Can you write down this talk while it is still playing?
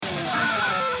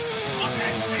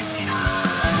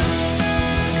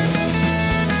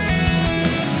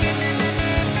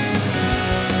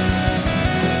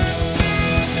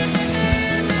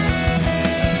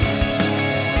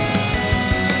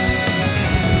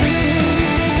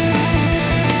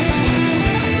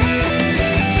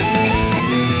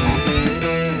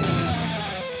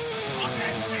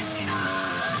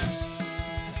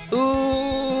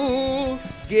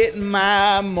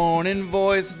my morning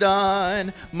voice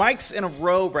done. Mike's in a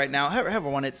robe right now. Have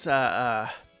one. It's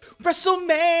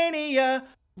WrestleMania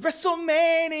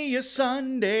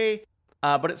Sunday.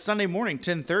 But it's Sunday morning,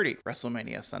 10:30.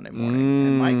 WrestleMania Sunday morning.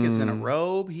 And Mike is in a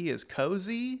robe. He is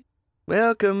cozy.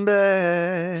 Welcome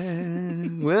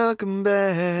back. Welcome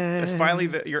back. It's finally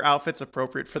your outfit's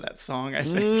appropriate for that song, I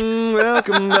think.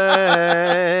 Welcome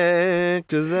back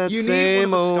to that You need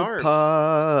same one of the old scarves.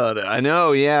 pod. I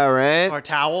know, yeah, right? Or a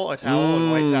towel, a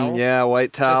white towel. Yeah,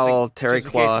 white towel, terry just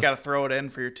in case you cloth. got to throw it in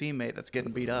for your teammate that's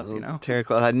getting beat up, you know? Terry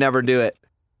cloth. I'd never do it.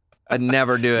 I'd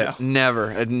never do it. No.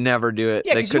 Never. I'd never do it.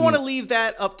 Yeah, They because you want to couldn't- leave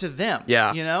that up to them.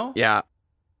 Yeah. You know? Yeah.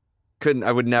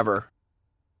 I would never.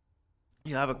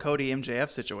 You have a Cody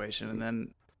MJF situation, and then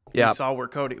Yeah. we saw where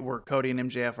Cody and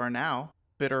MJF are now,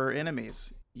 bitter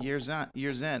enemies, years in.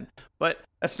 But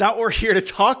that's not what we're here to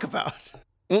talk about.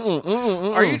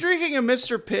 Are you drinking a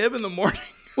Mr. Pibb in the morning?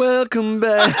 Welcome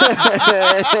back. Is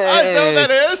that what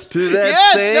that is? To that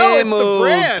yes, same no, it's the old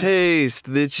brand.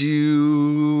 taste that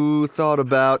you thought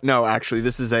about. No, actually,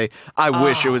 this is I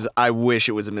wish it was a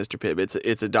Mr. Pibb.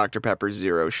 It's a Dr. Pepper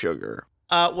Zero Sugar.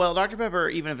 Well, Dr. Pepper,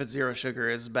 even if it's zero sugar,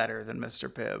 is better than Mr.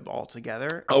 Pibb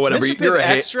altogether. Oh, whatever. Mr. Pibb You're a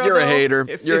Extra, you're a though, hater.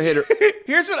 You're a hater.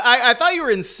 Here's what I thought you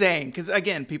were insane because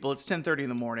again, people, it's 10:30 in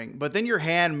the morning, but then your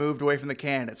hand moved away from the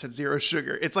can. It said zero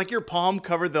sugar. It's like your palm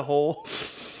covered the whole,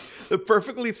 the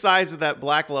perfectly sized of that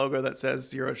black logo that says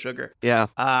zero sugar. Yeah.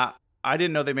 I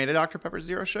didn't know they made a Dr. Pepper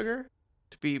Zero Sugar,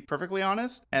 to be perfectly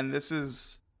honest, and this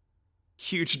is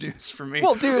huge news for me.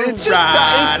 Well, dude, it's just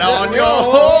Ride on your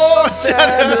horse.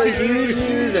 Huge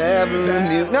news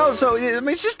avenue. No, so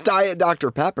it's just Diet Dr.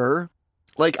 Pepper.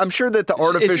 Like, I'm sure that the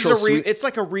artificial sweet. It's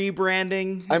like a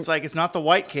rebranding. It's like it's not the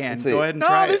white can. Go ahead and no,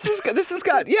 try this it. this has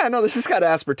got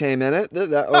aspartame in it.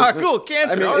 Cool,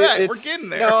 cancer. All right, we're getting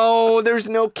there. No, there's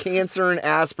no cancer in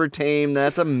aspartame.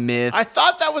 That's a myth. I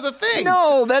thought that was a thing.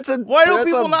 No, that's a. Why do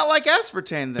people not like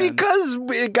aspartame then? Because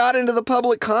it got into the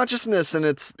public consciousness and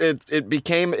it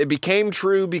became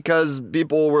true because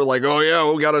people were like, oh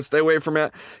yeah, we gotta stay away from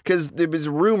it because it was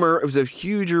rumor. It was a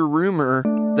huger rumor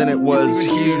than it was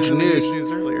huge news.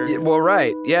 Earlier. Yeah, well,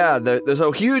 right, yeah.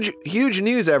 So huge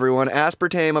news, everyone.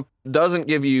 Aspartame doesn't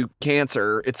give you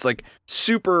cancer. It's like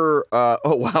super.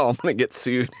 Oh wow, I'm gonna get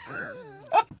sued.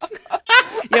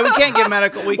 Yeah, we can't give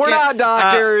medical. We're not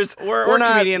doctors. We're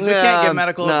not comedians. We can't give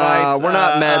medical advice. We're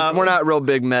not we're not real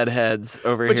big med heads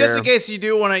over here. But just in case you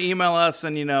do want to email us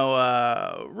and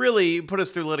really put us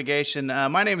through litigation,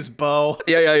 my name is Bo.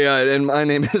 Yeah, and my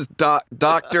name is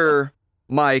Dr.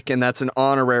 Mike, and that's an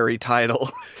honorary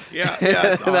title. Yeah,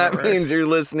 it's honorary. That means you're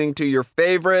listening to your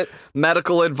favorite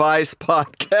medical advice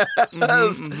podcast.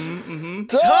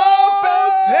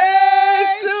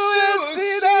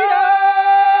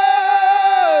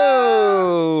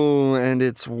 And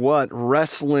it's what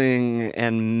wrestling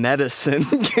and medicine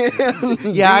can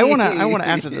Yeah, I be. want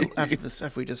to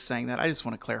after we just sang that, I just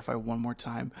want to clarify one more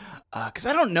time, because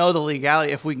I don't know the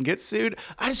legality if we can get sued.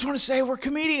 I just want to say we're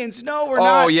comedians. No, we're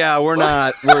not. Oh yeah, we're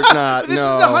not. We're not. This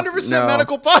no, is 100%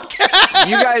 medical podcast.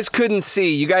 You guys couldn't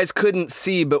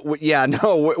see, but we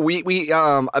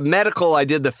medical. I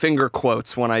did the finger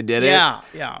quotes when I did it.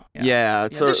 Yeah.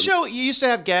 So This show, you used to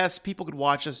have guests. People could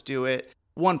watch us do it.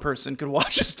 One person could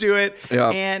watch us do it,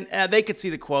 and they could see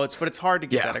the quotes, but it's hard to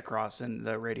get that across in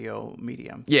the radio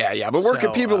medium. Yeah,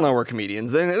 but people know we're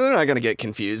comedians. They're not going to get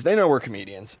confused. They know we're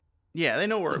comedians. Yeah, they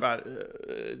know we're about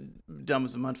dumb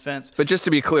as a mud fence. But just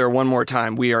to be clear, one more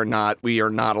time, we are not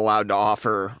allowed to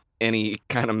offer any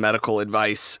kind of medical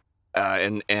advice,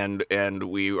 and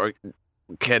we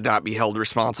cannot be held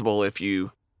responsible if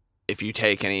you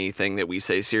take anything that we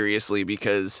say seriously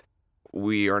because.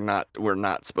 We're not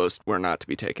to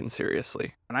be taken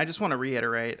seriously. And I just want to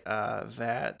reiterate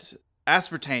that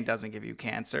aspartame doesn't give you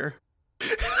cancer.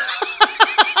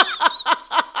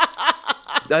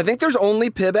 I think there's only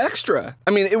Pibb Extra.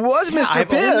 I mean, it was Mr. I've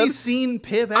Pibb. only seen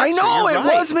Pibb Extra. I know You're it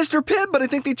right. was Mr. Pibb, but I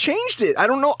think they changed it. I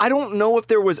don't know if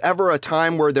there was ever a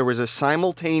time where there was a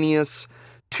simultaneous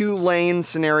 2-lane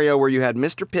scenario where you had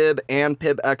Mr. Pibb and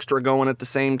Pibb Extra going at the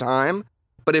same time.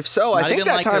 But if so, I think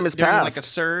that time has passed. Like a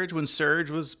Surge, when Surge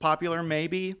was popular,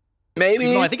 maybe. Maybe.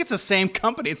 Even though I think it's the same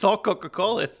company. It's all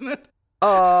Coca-Cola, isn't it?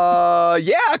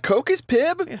 Yeah, Coke is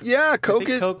Pibb. Yeah, Coke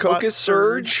is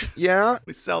Surge. Yeah.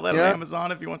 We sell that on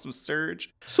Amazon if you want some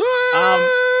Surge.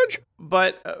 Surge!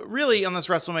 But really, on this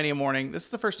WrestleMania morning, this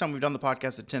is the first time we've done the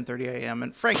podcast at 10:30 a.m.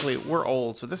 And frankly, we're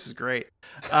old, so this is great.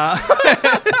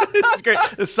 This is great.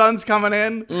 The sun's coming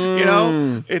in. You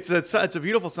know, it's a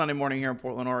beautiful Sunday morning here in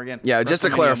Portland, Oregon. Yeah, just to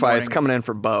clarify, it's coming in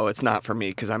for Bo. It's not for me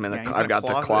because I'm in the. I've got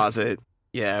the closet.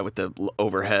 Yeah, with the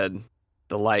overhead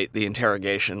the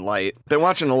interrogation light. Been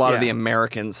watching a lot of Yeah. The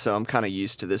Americans, so I'm kind of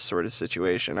used to this sort of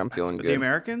situation. I'm feeling good. The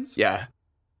Americans? Yeah.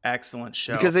 Excellent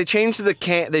show. Because they changed the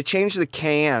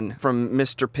can from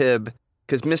Mr. Pibb,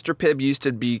 because Mr. Pibb used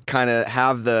to be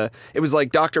it was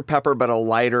like Dr. Pepper but a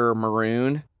lighter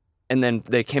maroon, and then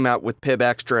they came out with Pibb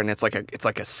Extra, and it's like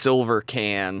a silver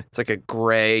can. It's like a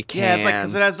gray can. Yeah, it's like,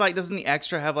 because it has like, doesn't the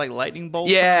Extra have like lightning bolts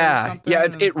in it or Yeah, something? yeah,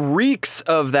 it reeks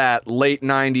of that late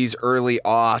 90s, early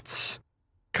aughts.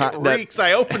 It reeks.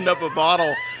 I opened up a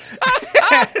bottle.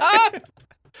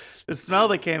 The smell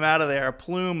that came out of there, a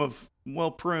plume of,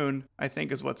 prune, I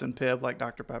think is what's in Pibb, like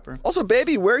Dr. Pepper. Also,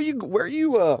 baby, where are you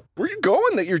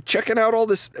going that you're checking out all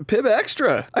this Pibb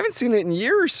Extra? I haven't seen it in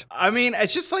years. I mean,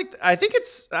 it's just like, I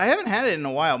haven't had it in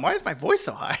a while. Why is my voice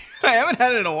so high? I haven't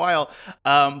had it in a while.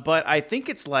 But I think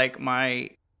it's like my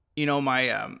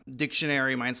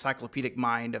dictionary, my encyclopedic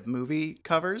mind of movie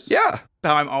covers. Yeah.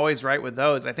 How I'm always right with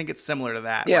those. I think it's similar to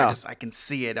that. Yeah. Where I can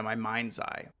see it in my mind's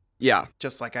eye. Yeah.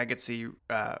 Just like I could see We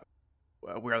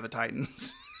Are the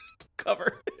Titans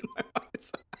cover in my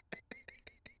mind's eye.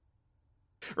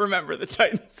 Remember the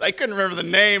Titans. I couldn't remember the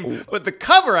name, but the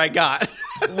cover I got.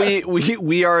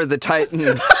 We Are the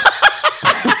Titans.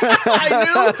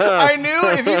 I knew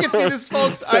if you could see this,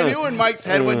 folks, I knew when Mike's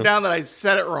head went down that I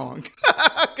said it wrong.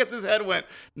 Because his head went,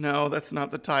 no, that's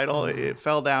not the title. It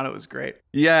fell down. It was great.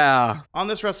 Yeah. On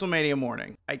this WrestleMania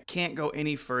morning, I can't go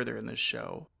any further in this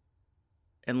show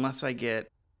unless I get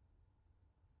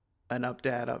an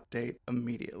Updad update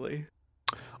immediately.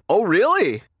 Oh,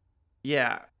 really?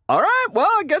 Yeah. All right, well,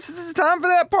 I guess this is time for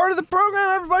that part of the program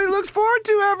everybody looks forward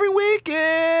to every week.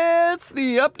 It's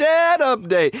the Updad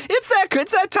Update. It's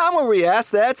that time where we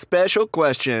ask that special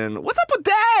question. What's up with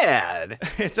Dad?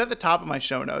 It's at the top of my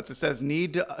show notes. It says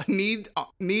need an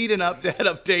Updad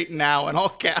update now in all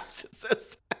caps. It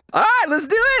says that. All right, let's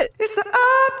do it. It's the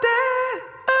Update.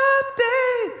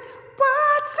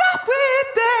 What's up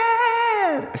with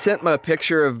Dad? I sent him a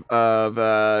picture of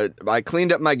I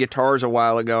cleaned up my guitars a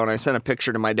while ago, and I sent a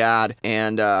picture to my dad,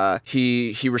 and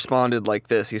he responded like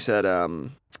this. He said,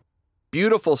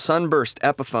 beautiful sunburst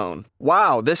Epiphone.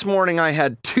 Wow, this morning I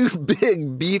had 2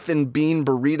 big beef and bean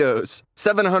burritos,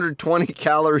 720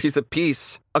 calories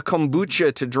apiece, a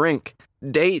kombucha to drink,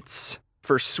 dates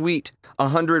for sweet,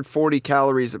 140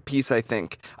 calories apiece, I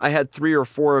think. I had 3 or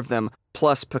 4 of them,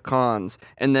 plus pecans,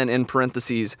 and then in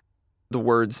parentheses, the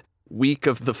words, week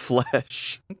of the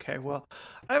flesh. Okay, well,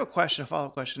 I have a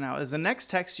follow-up question now. Is the next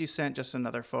text you sent just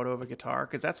another photo of a guitar?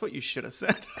 Because that's what you should have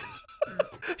sent.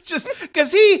 Just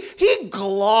because he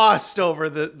glossed over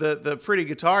the pretty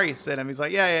guitar you sent him. He's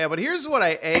like, yeah, but here's what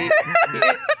I ate.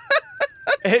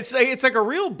 It's like a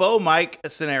real Bo Mike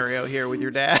scenario here with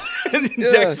your dad and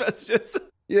text messages.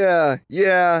 Yeah.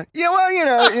 Well, you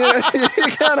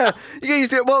get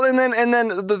used to it. Well, and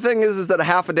then the thing is that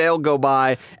half a day will go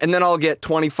by, and then I'll get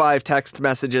 25 text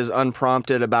messages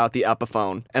unprompted about the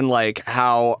Epiphone and like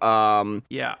how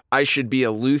I should be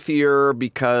a luthier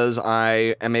because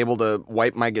I am able to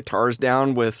wipe my guitars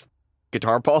down with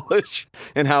guitar polish,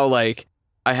 and how like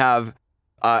I have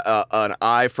an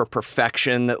eye for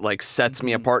perfection that like sets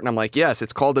me apart, and I'm like, yes,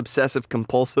 it's called obsessive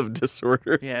compulsive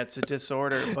disorder. Yeah, it's a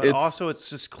disorder, but also it's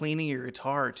just cleaning your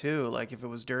guitar too. Like if it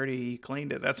was dirty, you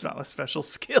cleaned it. That's not a special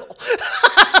skill.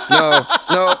 No,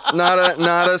 not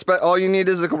a all you need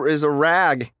is a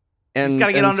rag, and you just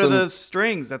gotta get under the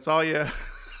strings. That's all you.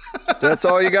 That's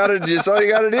all you gotta do.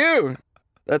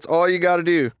 That's all you gotta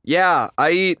do. Yeah,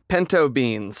 I eat pinto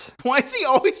beans. Why is he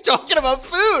always talking about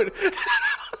food?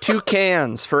 2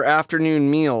 cans for afternoon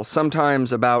meal,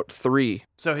 sometimes about 3.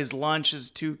 So his lunch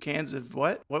is 2 cans of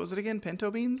what? What was it again?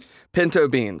 Pinto beans? Pinto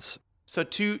beans. So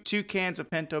two cans of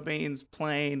pinto beans,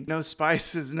 plain, no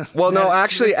spices, no. Well, no,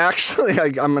 actually, I'm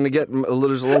gonna get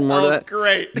there's a little more of that.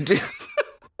 Great.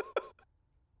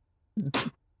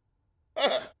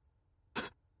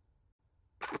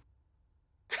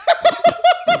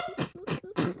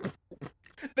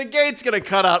 The gate's gonna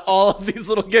cut out all of these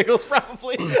little giggles,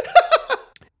 probably.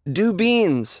 Do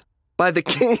beans by the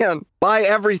can. Buy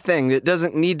everything that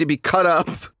doesn't need to be cut up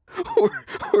or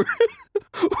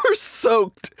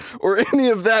soaked or any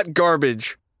of that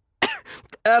garbage.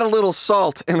 Add a little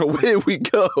salt and away we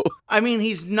go. I mean,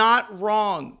 he's not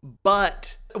wrong,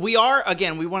 but we are,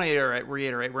 again, we want to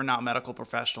reiterate, we're not medical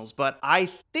professionals, but I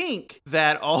think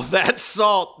that all that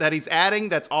salt that he's adding,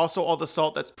 that's also all the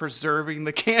salt that's preserving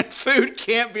the canned food,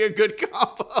 can't be a good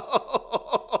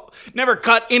combo. Never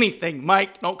cut anything,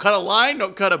 Mike. Don't cut a line,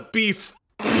 don't cut a beef.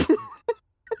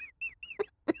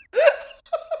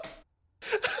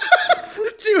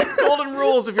 Two golden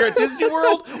rules if you're at Disney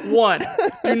World. 1,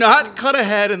 do not cut a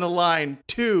head in the line.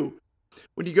 2,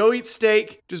 when you go eat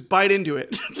steak, just bite into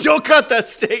it. Don't cut that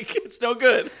steak. It's no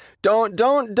good.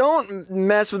 Don't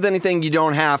mess with anything you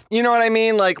don't have. You know what I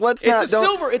mean? Like,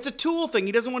 Silver. It's a tool thing.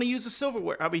 He doesn't want to use the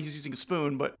silverware. I mean, he's using a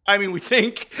spoon, but I mean, we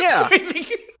think. Yeah.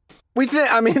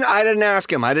 I mean, I didn't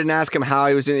ask him. I didn't ask him how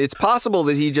he was doing. It's possible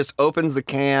that he just opens the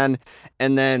can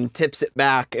and then tips it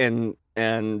back and.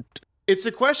 It's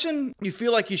a question you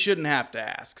feel like you shouldn't have to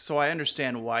ask, so I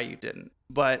understand why you didn't.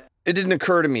 But it didn't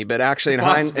occur to me. But actually, in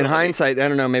hindsight, I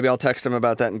don't know. Maybe I'll text him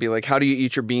about that and be like, "How do you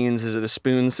eat your beans? Is it a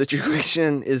spoon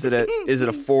situation? Is it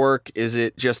a fork? Is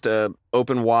it just a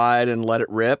open wide and let it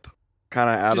rip, kind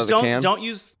of out of the can?" Don't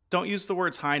use the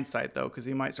words hindsight though, because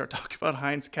he might start talking about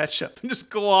Heinz ketchup and just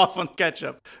go off on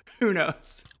ketchup. Who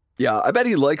knows? Yeah, I bet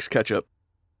he likes ketchup.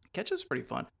 Ketchup's pretty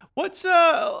fun. Let's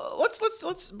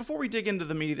before we dig into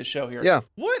the meat of the show here. Yeah.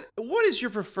 What is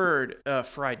your preferred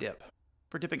fry dip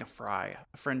for dipping a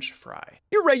French fry?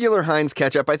 Your regular Heinz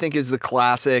ketchup, I think, is the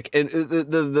classic. And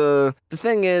the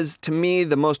thing is, to me,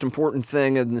 the most important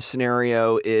thing in the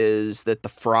scenario is that the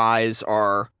fries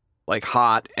are like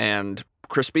hot and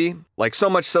crispy, like so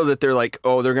much so that they're like,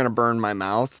 oh, they're gonna burn my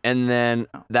mouth. And then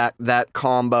that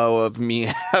combo of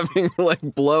me having to like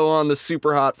blow on the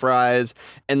super hot fries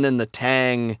and then the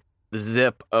tang, the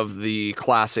zip of the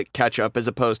classic ketchup, as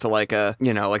opposed to like a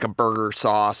burger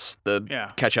sauce,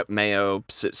 the ketchup mayo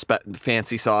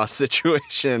fancy sauce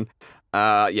situation.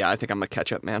 I think I'm a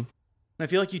ketchup man. I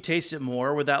feel like you taste it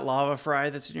more with that lava fry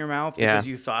that's in your mouth because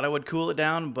you thought it would cool it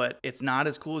down, but it's not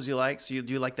as cool as you like. So you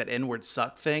do like that inward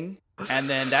suck thing. And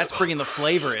then that's bringing the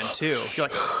flavor in too. You're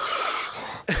like,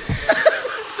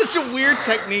 such a weird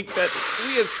technique that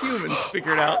we as humans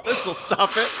figured out. This will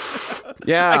stop it.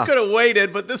 Yeah, I could have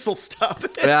waited, but this will stop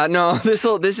it. Yeah, no, this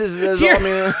is all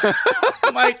me.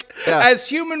 Mike, as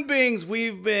human beings,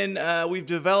 we've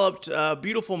developed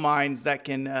beautiful minds that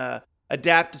can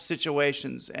adapt to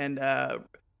situations,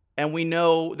 and we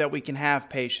know that we can have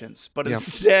patience, but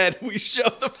instead we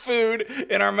shove the food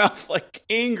in our mouth like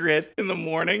Ingrid in the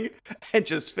morning and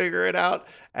just figure it out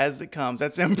as it comes.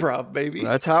 That's improv, baby.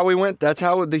 That's how we went. That's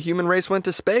how the human race went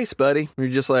to space, buddy. They were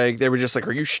just like,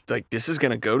 are you this is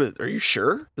gonna go to? Are you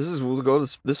sure this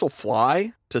will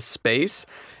fly to space?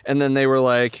 And then they were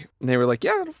like,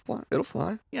 yeah, it'll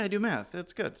fly. Yeah, I do math.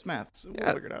 It's good. It's math. So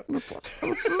we'll figure it out. It'll fly.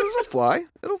 This will fly.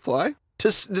 It'll fly.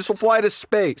 This will fly to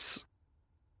space.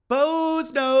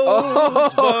 Bo's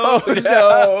Notes, Bo's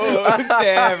Notes,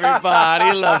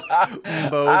 everybody loves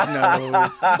Bo's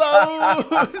Notes,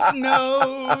 Bo's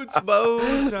Notes,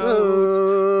 Bo's Notes.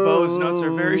 Bo's Notes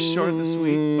are very short this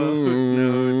week, Bo's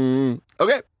Notes.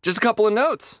 Okay, just a couple of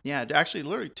notes. Yeah, actually,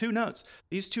 literally 2 notes.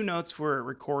 These 2 notes were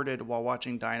recorded while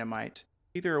watching Dynamite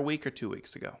either a week or 2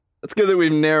 weeks ago. It's good that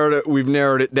we've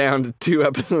narrowed it down to 2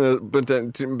 episodes, but 2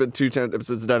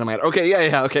 episodes of Dynamite. Okay,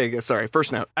 yeah. Okay, sorry.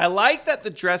 First note. I like that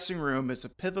the dressing room is a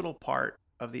pivotal part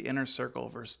of the Inner Circle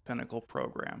versus Pinnacle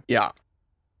program. Yeah.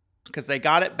 Because they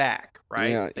got it back, right?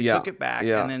 Yeah, they took it back,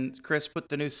 yeah. and then Chris put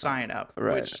the new sign up,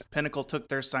 right. Which Pinnacle took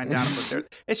their sign down and put their...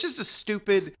 It's just a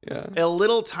stupid, a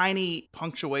little tiny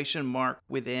punctuation mark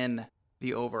within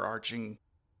the overarching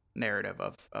narrative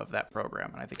of that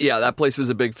program. And I think that place was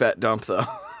a big fat dump, though.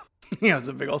 Yeah, it was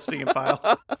a big old stinking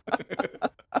pile.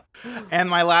 And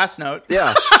my last note.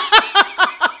 Yeah.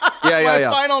 My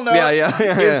final note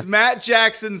is Matt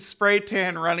Jackson's spray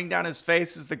tan running down his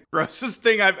face is the grossest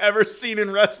thing I've ever seen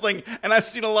in wrestling, and I've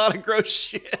seen a lot of gross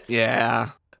shit.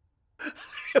 Yeah.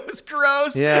 It was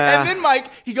gross. Yeah. And then Mike,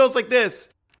 he goes like this.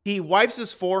 He wipes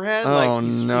his forehead,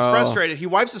 he's frustrated. He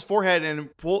wipes his forehead and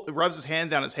rubs his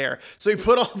hand down his hair. So he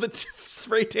put all the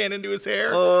spray tan into his hair.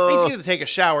 He's going to take a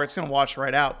shower. It's going to wash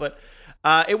right out. But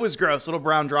it was gross. Little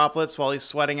brown droplets while he's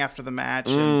sweating after the match.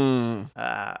 And,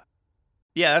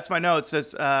 that's my note. It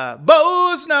says,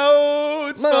 Bo's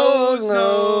Notes, Bo's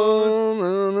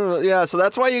Notes. Yeah, so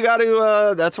that's why you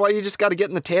just got to get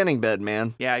in the tanning bed,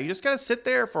 man. Yeah, you just got to sit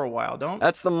there for a while.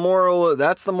 That's the moral of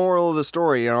the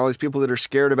story. You know, all these people that are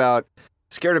scared about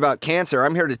cancer.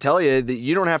 I'm here to tell you that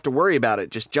you don't have to worry about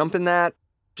it. Just jump in that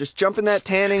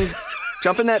tanning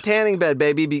Jump in that tanning bed,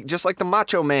 baby, just like the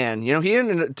Macho Man. You know,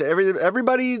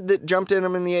 everybody that jumped in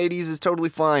him in the 80s is totally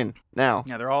fine now.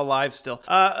 Yeah, they're all alive still.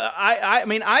 I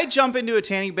mean, I jump into a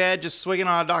tanning bed just swigging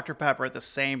on a Dr. Pepper at the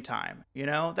same time. You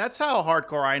know, that's how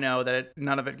hardcore I know that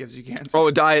none of it gives you cancer. Oh,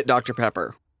 a diet Dr.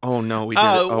 Pepper. Oh, no, we did it.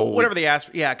 Oh, whatever the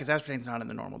aspartame. Yeah, because aspartame's not in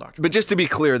the normal Dr. Pepper. But just to be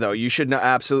clear, though, you should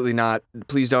absolutely not.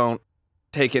 Please don't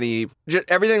take any.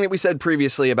 Everything that we said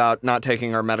previously about not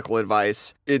taking our medical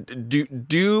advice.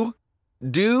 Don't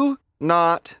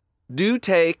not take.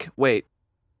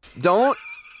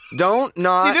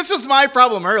 See, this was my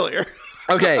problem earlier.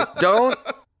 Okay, don't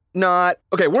not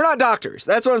okay. We're not doctors.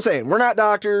 That's what I'm saying. We're not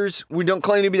doctors. We don't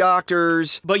claim to be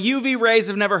doctors. But UV rays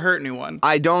have never hurt anyone.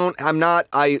 I'm not.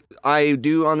 I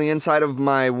do on the inside of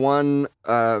my one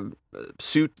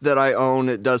suit that I own.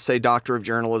 It does say Doctor of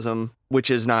Journalism, which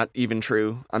is not even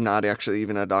true. I'm not actually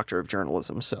even a doctor of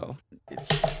journalism. So It's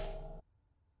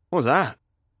what was that?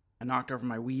 I knocked over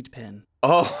my weed pen.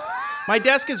 Oh. My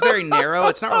desk is very narrow.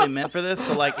 It's not really meant for this,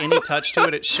 so like any touch to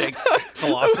it, it shakes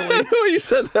colossally. What you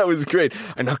said that was great.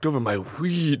 I knocked over my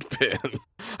weed pen.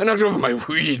 I knocked over my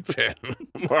weed pen.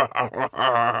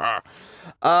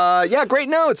 Yeah, great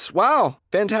notes. Wow,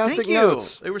 fantastic Thank you.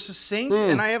 notes. They were succinct,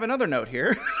 and I have another note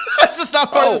here. It's just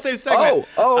not part of the same segment.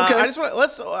 Okay. I just want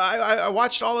I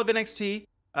watched all of NXT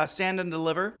Stand and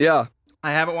Deliver. Yeah.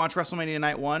 I haven't watched WrestleMania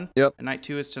Night 1. Yep. And Night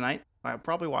 2 is tonight. I'll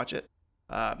probably watch it.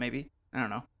 Maybe. I don't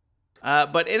know.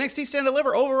 But NXT Stand and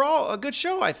Deliver, overall, a good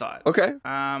show, I thought. Okay.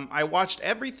 I watched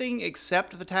everything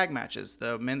except the tag matches.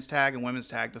 The men's tag and women's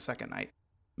tag the second night.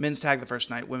 Men's tag the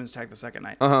first night, women's tag the second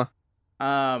night. Uh-huh.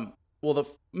 Well, the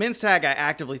men's tag I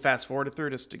actively fast forwarded through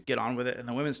just to get on with it. And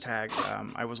the women's tag,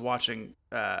 I was watching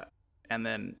and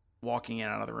then walking in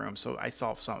and out of the room. So I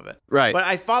saw some of it. Right. But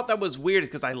I thought that was weird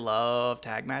because I love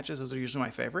tag matches. Those are usually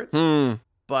my favorites.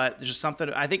 But there's just something,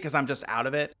 I think because I'm just out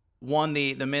of it. One,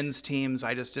 the men's teams,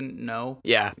 I just didn't know.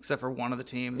 Yeah. Except for one of the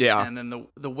teams. Yeah. And then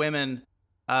the women,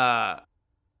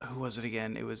 who was it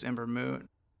again? It was Ember Moon.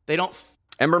 They don't.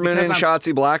 Ember Moon and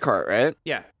Shotzi Blackheart, right?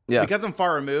 Yeah. Yeah. Because I'm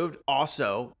far removed.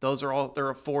 Also, there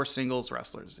are 4 singles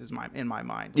wrestlers in my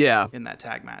mind. Yeah. In that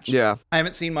tag match. Yeah. I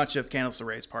haven't seen much of Candice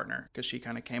LeRae's partner because she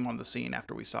kind of came on the scene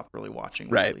after we stopped really watching.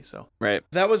 Right. Weekly, so Right.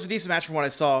 that was a decent match from what I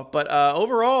saw. But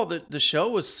overall, the show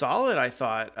was solid. I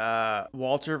thought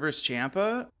Walter versus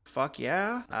Ciampa. Fuck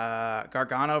yeah.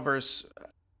 Gargano versus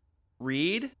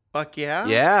Reed. Fuck yeah.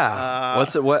 Yeah.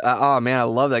 What's it? What? Oh man, I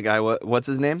love that guy. What's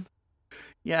his name?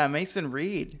 Yeah, Mason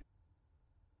Reed.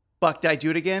 Fuck, did I do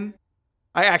it again?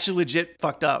 I actually legit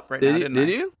fucked up right now, didn't I? Did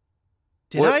you?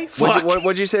 Did I? Fuck.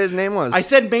 What'd you say his name was? I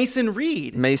said Mason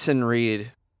Reed. Mason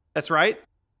Reed. That's right?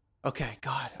 Okay,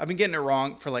 God. I've been getting it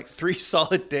wrong for like 3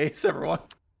 solid days, everyone.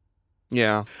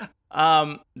 Yeah.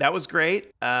 That was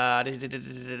great.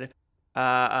 Adam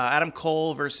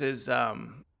Cole versus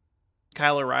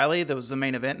Kyle O'Reilly. That was the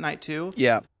main event night 2.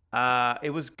 Yeah. It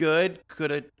was good.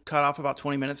 Could have cut off about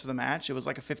 20 minutes of the match. It was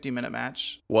like a 50-minute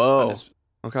match. Whoa.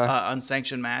 Okay.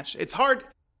 Unsanctioned match. It's hard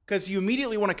because you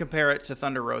immediately want to compare it to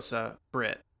Thunder Rosa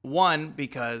Britt. 1,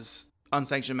 because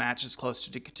unsanctioned match is close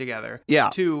together. Yeah.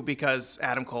 2, because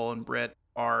Adam Cole and Britt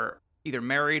are either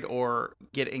married or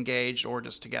get engaged or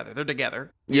just together. They're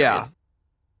together. Yeah.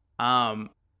 Period.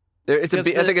 I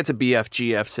think it's a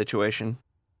BFGF situation.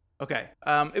 Okay.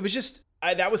 It was just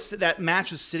that match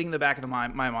was sitting in the back of my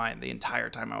mind the entire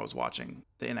time I was watching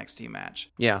the NXT match.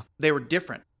 Yeah. They were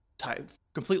different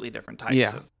completely different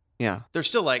types of. Yeah. There's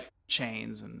still like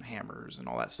chains and hammers and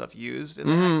all that stuff used in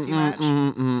the NXT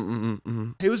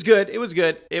match. It was good. It was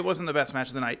good. It wasn't the best match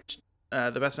of the night.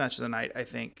 The best match of the night, I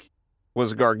think,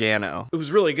 was Gargano. It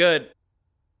was really good.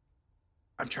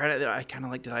 I'm trying to. I kind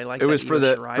of like. Did I like? It was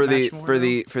that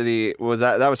for the was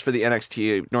that was for the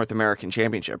NXT North American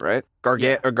Championship, right?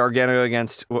 Gargano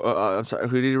against. I'm sorry.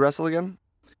 Who did he wrestle again?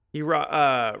 He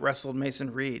wrestled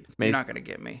Mason Reed. You're not gonna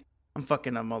get me.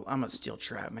 I'm a steel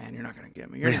trap, man. You're not gonna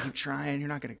get me. You're gonna keep trying. You're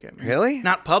not gonna get me. Really?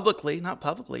 Not publicly. Not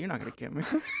publicly. You're not gonna get me.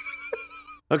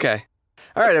 Okay.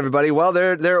 All right, everybody. Well,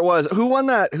 there it was. Who won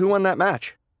that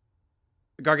match?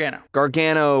 Gargano.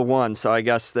 Gargano won. So I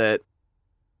guess that.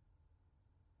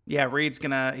 Yeah, Reed's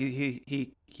gonna.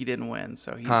 He didn't win.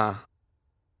 So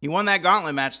he won that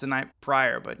gauntlet match the night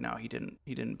prior, but no, he didn't.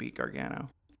 He didn't beat Gargano.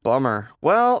 Bummer.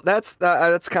 Well, that's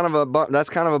kind of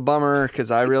a bummer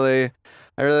because I really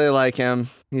like him.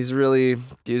 He's really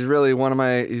one of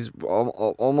my. He's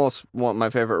almost my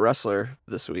favorite wrestler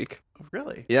this week.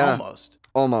 Really? Yeah. Almost.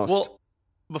 Well,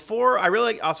 before I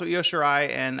really like also Io Shirai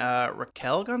and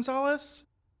Raquel Gonzalez,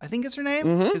 I think is her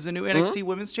name, is the new NXT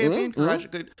Women's Champion.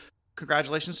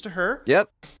 Congratulations to her. Yep.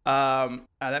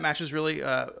 That match was really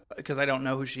because I don't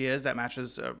know who she is. That match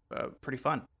was pretty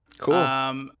fun.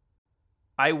 Cool.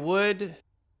 I would,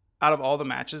 out of all the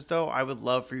matches though, I would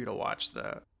love for you to watch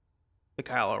the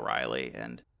Kyle O'Reilly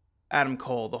and Adam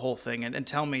Cole, the whole thing, and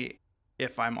tell me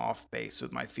if I'm off base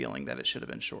with my feeling that it should have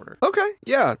been shorter. Okay,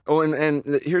 yeah. Oh, and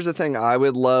here's the thing I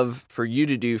would love for you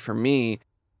to do for me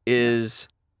is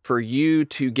for you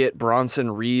to get Bronson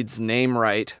Reed's name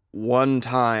right one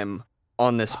time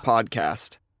on this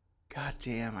podcast. God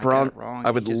damn, I got it wrong. I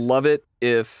would love it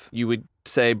if you would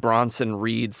say Bronson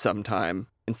Reed sometime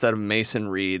instead of Mason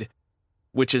Reed,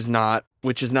 which is not,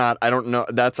 I don't know,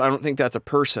 I don't think that's a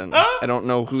person. I don't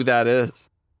know who that is.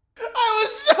 I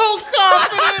was so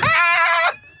confident.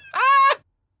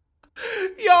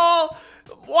 Y'all,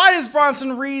 why is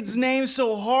Bronson Reed's name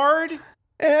so hard?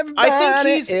 Everybody, I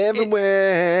think he's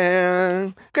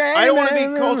everywhere. I don't want to be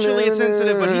culturally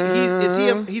insensitive,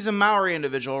 but he's a Maori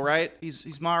individual, right?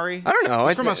 He's Maori. I don't know.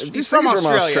 He's from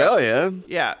Australia.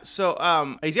 Yeah.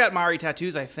 So he's got Maori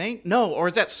tattoos, I think. No, or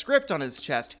is that script on his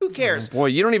chest? Who cares? Boy,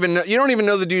 you don't even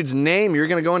know the dude's name. You're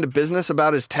gonna go into business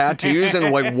about his tattoos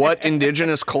and like what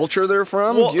indigenous culture they're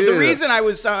from. Well, the reason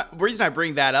I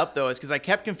bring that up though is because I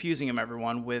kept confusing him,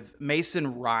 everyone, with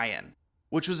Mason Ryan,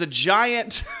 which was a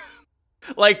giant.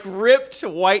 Like ripped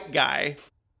white guy,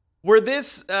 where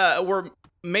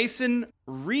Mason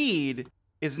Reed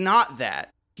is not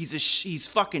that. He's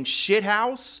fucking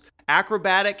shithouse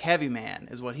acrobatic heavy man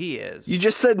is what he is. You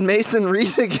just said Mason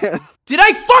Reed again. Did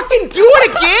I fucking do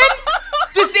it again?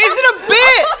 This isn't a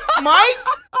bit, Mike.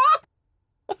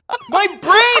 My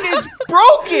brain is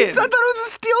broken. I thought it was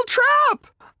a steel trap.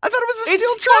 I thought it was a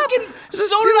steel trap.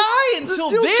 So did I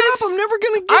until this. Trap. I'm never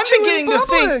gonna get I'm you beginning in to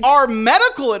think our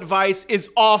medical advice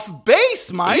is off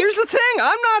base, Mike. Here's the thing.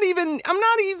 I'm not even,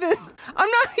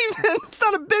 it's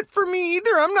not a bit for me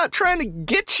either. I'm not trying to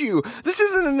get you. This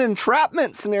isn't an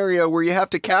entrapment scenario where you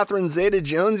have to Catherine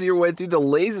Zeta-Jones your way through the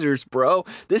lasers, bro.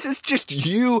 This is just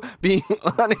you being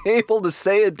unable to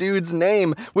say a dude's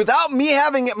name without me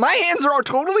having it. My hands are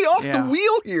totally off the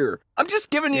wheel here. I'm just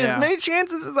giving you as many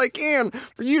chances as I can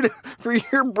for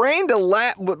your brain to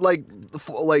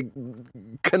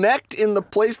connect in the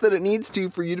place that it needs to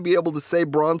for you to be able to say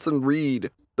Bronson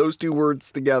Reed, those two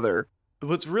words together.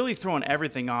 What's really throwing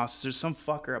everything off is there's some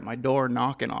fucker at my door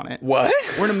knocking on it. What?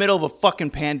 We're in the middle of a fucking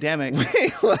pandemic.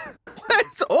 Wait, what?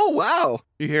 Oh, wow.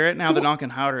 You hear it? Now they're knocking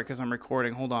harder because I'm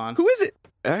recording. Hold on. Who is it?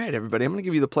 All right, everybody, I'm going to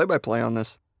give you the play-by-play on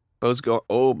this. Bo's going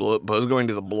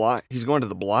to the blind. He's going to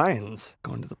the blinds.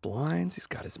 Going to the blinds. He's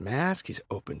got his mask. He's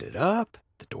opened it up.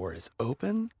 The door is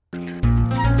open.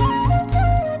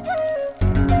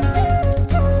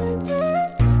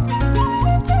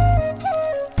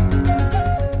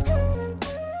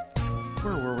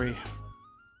 Where were we?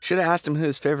 Should have asked him who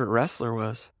his favorite wrestler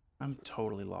was. I'm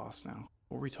totally lost now.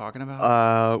 What were we talking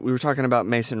about? We were talking about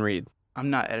Mason Reed.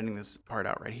 I'm not editing this part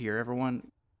out right here,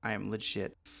 everyone. I am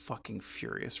legit fucking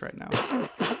furious right now.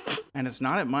 And it's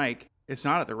not at Mike. It's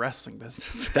not at the wrestling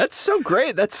business. That's so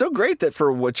great. That's so great that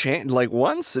for what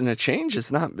once in a change,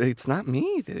 it's not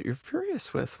me that you're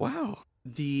furious with. Wow.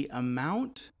 The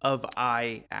amount of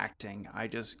eye acting,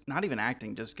 not even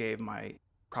acting, just gave my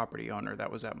property owner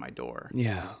that was at my door.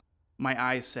 Yeah. My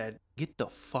eyes said, "Get the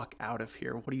fuck out of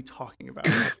here. What are you talking about?"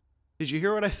 Did you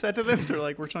hear what I said to them? They're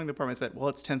like, "We're showing the apartment." I said, "Well,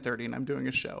 it's 10:30 and I'm doing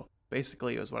a show."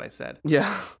 Basically, it was what I said.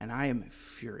 Yeah. And I am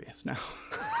furious now.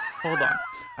 Hold on.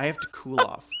 I have to cool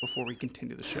off before we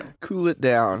continue the show. Cool it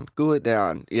down. Cool it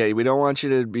down. Yeah, we don't want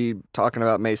you to be talking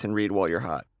about Mason Reed while you're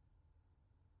hot.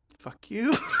 Fuck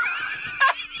you.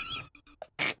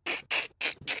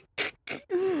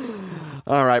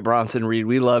 All right, Bronson Reed,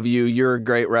 we love you. You're a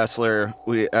great wrestler.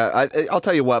 I'll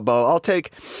tell you what, Bo. I'll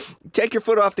take your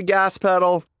foot off the gas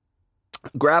pedal.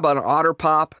 Grab an Otter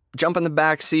Pop, jump in the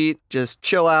back seat, just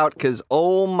chill out, because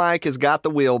old Mike has got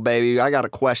the wheel, baby. I got a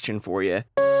question for you.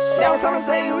 Now it's time to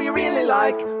say who you really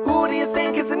like. Who do you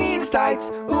think is the neatest tights?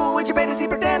 Who would you bet to see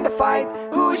pretend to fight?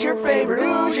 Who's your favorite?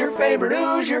 Who's your favorite?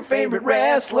 Who's your favorite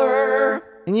wrestler?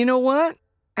 And you know what?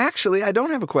 Actually, I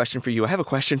don't have a question for you. I have a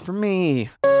question for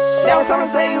me. Now it's time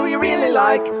to say who you really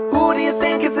like. Who do you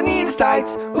think is the neatest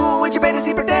tights? Who would you bet to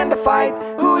see pretend to fight?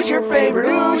 Who's your favorite?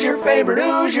 Who's your favorite?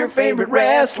 Who's your favorite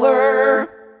wrestler?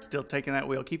 Still taking that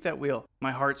wheel. Keep that wheel.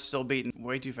 My heart's still beating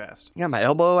way too fast. Got my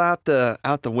elbow out the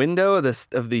window of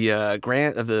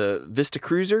the Vista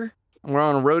Cruiser. We're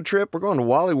on a road trip. We're going to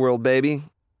Wally World, baby.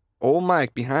 Old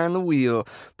Mike behind the wheel,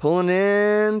 pulling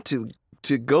in to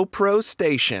GoPro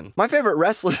Station. My favorite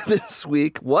wrestler this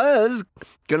week was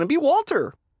gonna be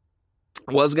Walter.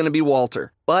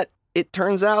 But it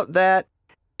turns out that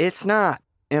it's not.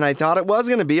 And I thought it was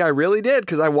going to be. I really did,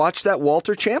 because I watched that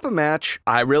Walter Ciampa match.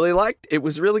 I really liked it. It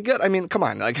was really good. I mean, come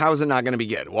on. Like, how is it not going to be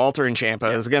good? Walter and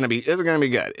Ciampa is going to be good.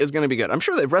 It's going to be good. I'm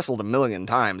sure they've wrestled a million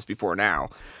times before now.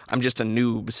 I'm just a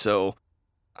noob, so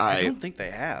I don't think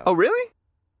they have. Oh, really?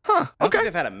 Huh. I don't Okay. think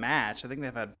they've had a match. I think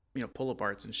they've had,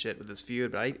 pull-aparts and shit with this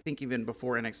feud, but I think even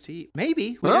before NXT,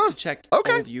 maybe. We have to check old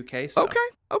UK stuff.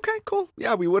 Okay, cool.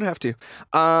 Yeah, we would have to.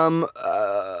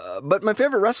 But my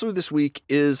favorite wrestler this week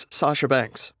is Sasha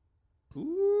Banks.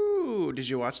 Ooh, did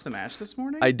you watch the match this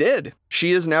morning? I did.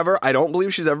 I don't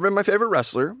believe she's ever been my favorite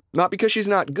wrestler. Not because she's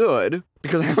not good,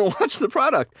 because I haven't watched the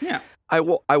product. Yeah.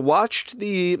 I watched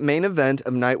the main event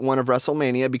of night 1 of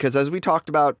WrestleMania because, as we talked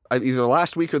about either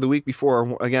last week or the week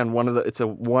before, again, it's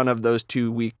one of those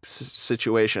 2 week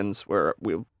situations where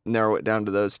we'll narrow it down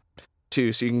to those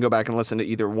 2, so you can go back and listen to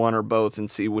either one or both and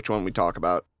see which one we talk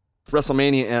about.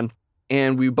 WrestleMania,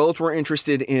 and we both were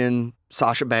interested in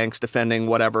Sasha Banks defending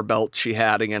whatever belt she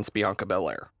had against Bianca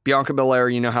Belair. Bianca Belair,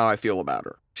 you know how I feel about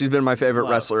her. She's been my favorite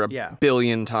wrestler a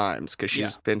billion times because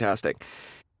she's fantastic.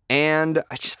 And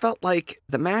I just felt like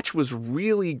the match was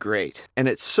really great. And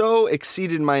it so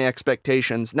exceeded my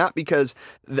expectations, not because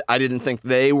I didn't think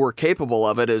they were capable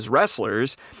of it as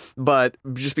wrestlers, but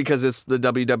just because it's the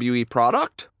WWE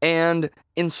product. And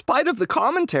in spite of the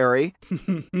commentary,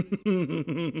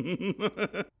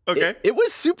 it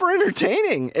was super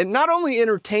entertaining. And not only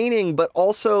entertaining, but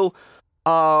also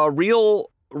real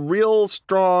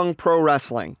strong pro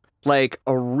wrestling. Like,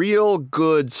 a real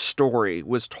good story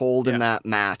was told in that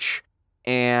match,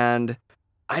 and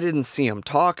I didn't see them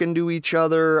talking to each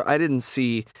other. I didn't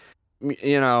see,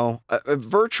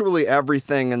 virtually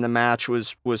everything in the match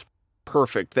was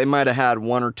perfect. They might have had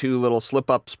 1 or 2 little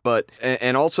slip-ups, but,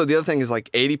 and also the other thing is,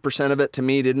 like, 80% of it to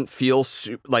me didn't feel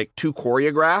like too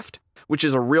choreographed, which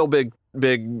is a real big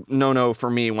no-no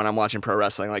for me when I'm watching pro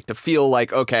wrestling. Like, to feel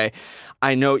like, okay,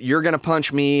 I know you're going to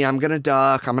punch me, I'm going to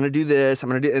duck, I'm going to do this, I'm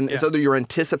going to do, and so that you're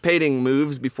anticipating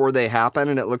moves before they happen,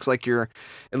 and it looks like you're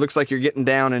getting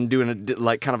down and doing a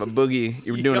kind of a boogie.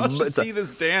 You're doing see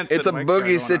this dance. It's a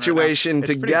boogie situation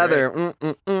together.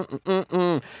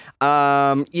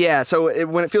 So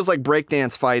when it feels like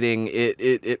breakdance fighting,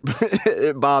 it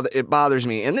bothers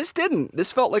me, and this didn't.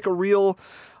 This felt like a real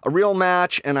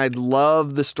match, and I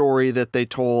love the story that they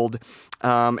told.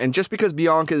 And just because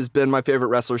Bianca has been my favorite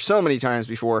wrestler so many times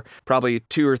before, probably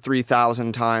 2,000 or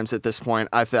 3,000 times at this point,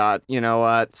 I thought, you know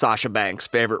what, Sasha Banks,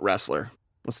 favorite wrestler.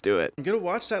 Let's do it. I'm going to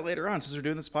watch that later on. Since we're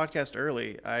doing this podcast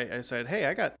early, I decided, hey,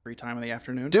 I got free time in the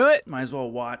afternoon. Do it. Might as well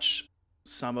watch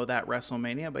some of that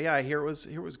WrestleMania. But yeah, I hear it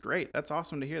was great. That's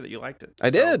awesome to hear that you liked it. I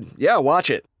did. Yeah, watch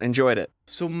it. Enjoyed it.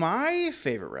 So my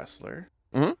favorite wrestler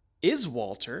is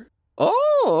Walter.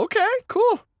 Oh, okay,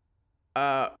 cool.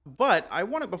 But I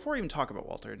want to, before I even talk about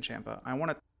Walter and Ciampa, I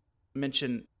want to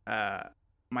mention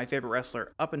my favorite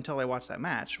wrestler up until I watched that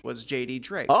match was JD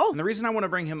Drake. Oh. And the reason I want to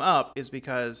bring him up is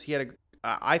because he had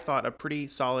I thought a pretty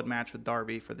solid match with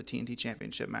Darby for the TNT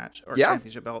Championship match, or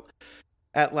championship belt,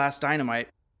 at last Dynamite.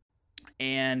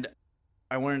 And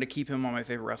I wanted to keep him on my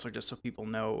favorite wrestler just so people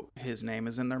know his name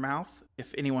is in their mouth.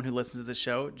 If anyone who listens to the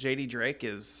show, JD Drake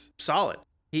is solid.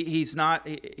 He's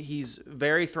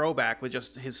very throwback with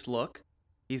just his look.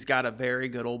 He's got a very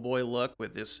good old boy look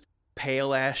with this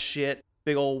pale ass shit,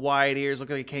 big old wide ears, look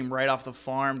like he came right off the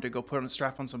farm to go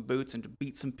strap on some boots and to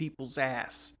beat some people's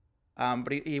ass.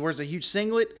 But he wears a huge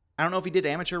singlet. I don't know if he did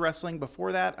amateur wrestling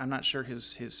before that. I'm not sure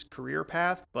his career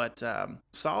path, but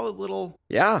solid little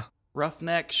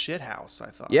roughneck shithouse, I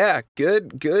thought. Yeah,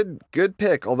 good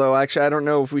pick. Although actually I don't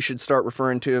know if we should start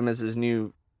referring to him as his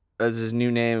new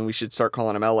name, and we should start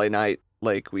calling him LA Knight,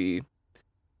 like we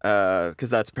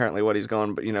because that's apparently what he's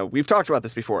going. But we've talked about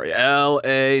this before.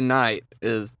 LA Knight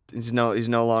he's no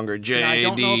longer JD. See, I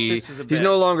don't know if this is a bit. He's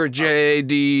no longer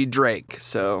JD Drake.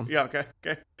 So yeah, okay.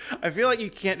 I feel like you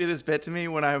can't do this bit to me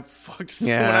when I'm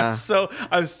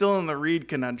I'm still in the Reed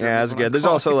conundrum. Yeah, that's good. There's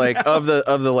also like of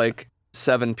the like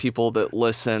 7 people that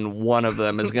listen, one of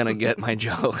them is gonna get my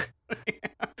joke.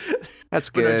 That's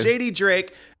good. But JD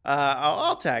Drake,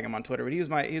 I'll tag him on Twitter, but he was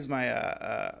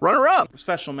my runner-up,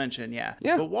 special mention. Yeah.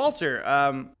 But Walter,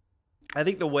 I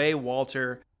think the way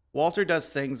Walter does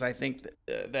things, I think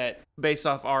that based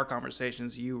off our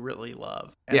conversations, you really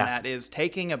love, and that is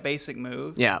taking a basic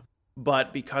move. Yeah.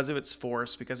 But because of its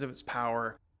force, because of its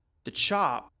power, the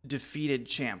chop defeated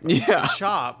Ciampa. Yeah. The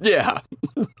chop. Yeah.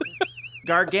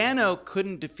 Gargano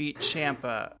couldn't defeat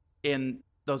Ciampa in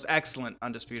those excellent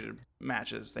undisputed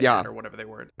matches they had, or whatever they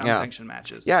were, unsanctioned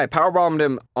matches. Yeah, I powerbombed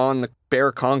him on the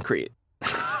bare concrete.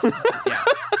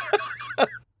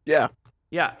 Yeah.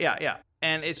 Yeah.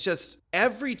 And it's just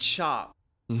every chop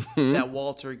that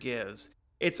Walter gives,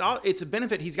 it's a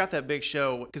benefit. He's got that Big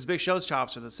Show, because Big Show's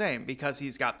chops are the same because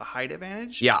he's got the height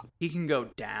advantage. Yeah. He can go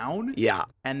down. Yeah.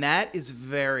 And that is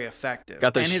very effective.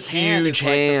 Got those and his huge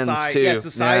hand is hands like the size, too. Yeah, it's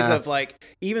the size of like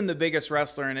even the biggest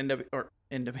wrestler in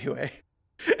NWA.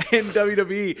 In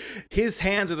WWE, his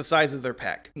hands are the size of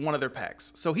one of their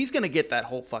pecs. So he's gonna get that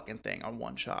whole fucking thing on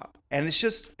one chop. And it's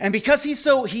just, and because he's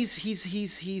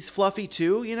fluffy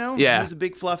too, Yeah. He's a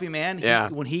big fluffy man.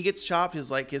 When he gets chopped,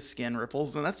 his skin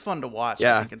ripples, and that's fun to watch.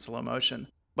 Yeah. I think in slow motion.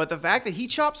 But the fact that he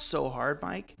chops so hard,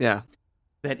 Mike,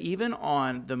 that even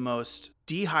on the most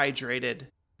dehydrated,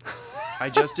 I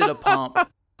just did a pump,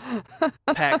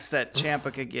 pecs that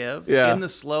Ciampa could give. Yeah. In the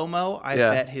slow-mo, I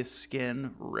Yeah. bet his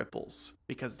skin ripples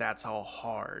because that's how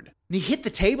hard. And he hit the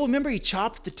table. Remember, he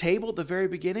chopped the table at the very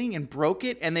beginning and broke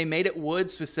it, and they made it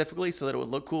wood specifically so that it would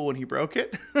look cool when he broke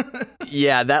it.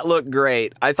 Yeah, that looked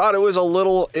great. I thought it was a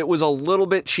little bit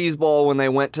cheeseball when they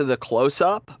went to the close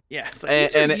up. Yeah, it's like,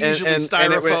 these are usually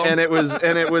styrofoam. It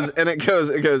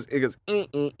goes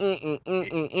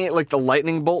like the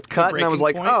lightning bolt cut, and I was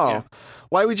like, breaking point, yeah.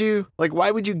 why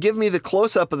would you give me the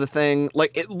close up of the thing?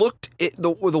 Like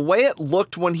the way it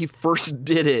looked when he first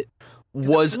did it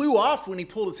was it flew off when he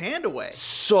pulled his hand away.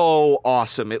 so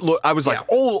awesome. I was like, Yeah.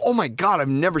 oh my God, I've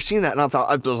never seen that. And I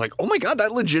was like, oh my God,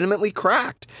 that legitimately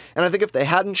cracked. And I think if they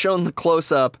hadn't shown the close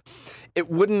up, it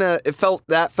wouldn't have,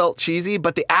 that felt cheesy,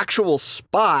 but the actual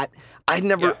spot, I've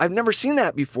never seen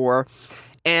that before.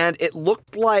 And it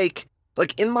looked like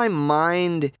in my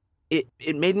mind, it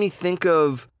made me think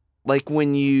of like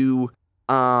when you,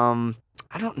 I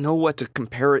don't know what to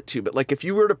compare it to, but like if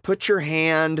you were to put your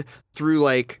hand through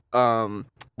like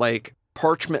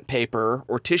parchment paper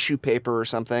or tissue paper or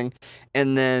something,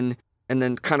 and then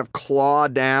kind of claw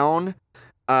down,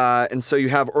 and so you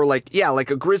have, or like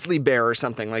a grizzly bear or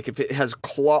something, like if it has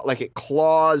it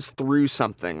claws through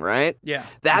something, right? Yeah.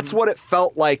 That's what it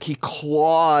felt like. He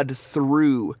clawed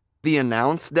through the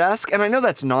announce desk, and I know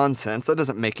that's nonsense. That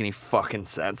doesn't make any fucking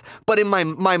sense. But in my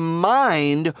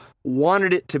mind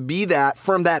wanted it to be that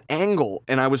from that angle,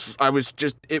 and I was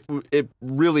just it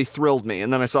really thrilled me.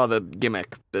 And then I saw the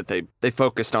gimmick that they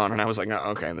focused on, and I was like, oh,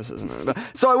 okay, this isn't it.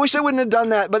 So I wish they wouldn't have done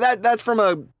that. But that's from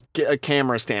a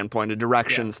camera standpoint, a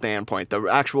direction standpoint. The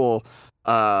actual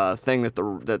thing that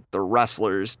the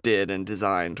wrestlers did and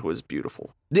designed was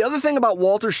beautiful. The other thing about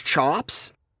Walter's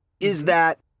chops is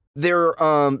that they're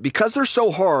because they're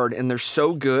so hard and they're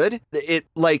so good, it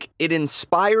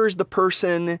inspires the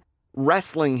person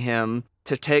wrestling him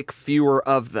to take fewer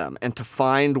of them and to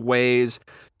find ways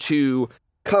to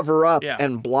cover up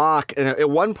and block. And at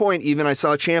one point, even I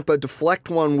saw Ciampa deflect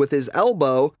one with his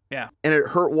elbow, and it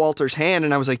hurt Walter's hand.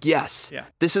 And I was like, yes,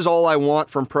 this is all I want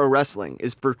from pro wrestling,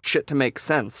 is for shit to make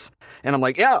sense. And I'm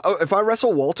like, if I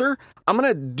wrestle Walter, I'm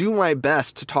going to do my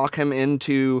best to talk him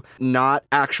into not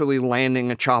actually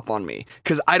landing a chop on me,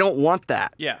 because I don't want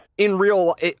that. Yeah.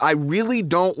 I really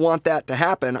don't want that to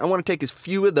happen. I want to take as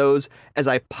few of those as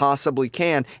I possibly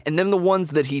can. And then the ones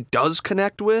that he does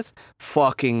connect with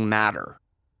fucking matter.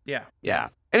 Yeah. Yeah.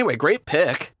 Anyway, great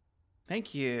pick.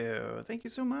 Thank you. Thank you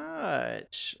so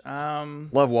much.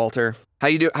 Love Walter. How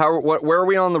you do? Where are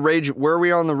we on the rage? Where are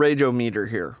we on the rage-o-meter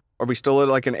here? Are we still at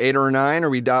like an 8 or a 9, or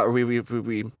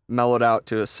we mellowed out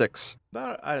to a 6?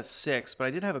 About at a 6, but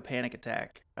I did have a panic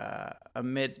attack, a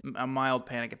mild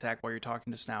panic attack while you're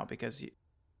talking just now, because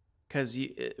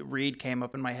Reed came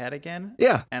up in my head again.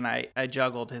 Yeah. And I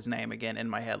juggled his name again in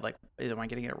my head, like, am I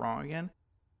getting it wrong again?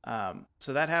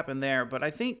 So that happened there, but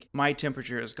I think my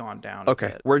temperature has gone down a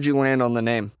bit. Where'd you land on the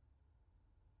name?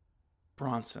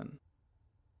 Bronson.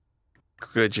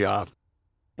 Good job.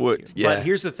 But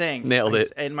here's the thing. Nailed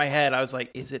it. In my head, I was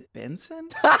like, is it Benson?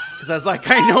 Because I was like,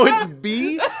 I know it's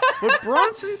B, but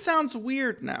Bronson sounds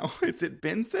weird now. Is it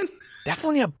Benson?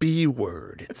 Definitely a B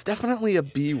word. It's definitely a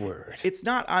B word. It's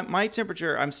not. My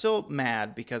temperature, I'm still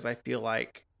mad because I feel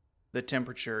like the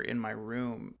temperature in my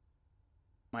room,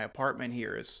 my apartment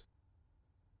here, is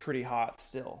pretty hot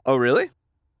still. Oh, really?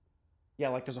 Yeah,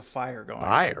 like there's a fire going.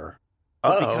 Fire?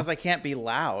 But because I can't be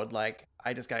loud, like,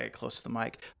 I just gotta get close to the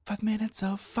mic. 5 minutes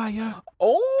of fire.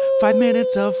 Oh! 5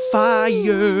 minutes of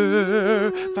fire.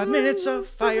 5 minutes of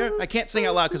fire. I can't sing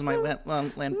out loud because my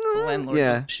landlord's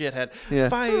a shithead. Yeah.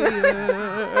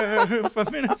 Fire.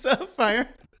 5 minutes of fire.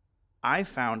 I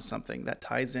found something that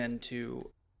ties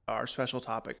into our special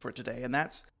topic for today, and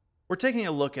that's, we're taking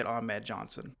a look at Ahmed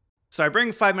Johnson. So I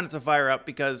bring 5 minutes of fire up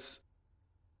because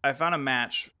I found a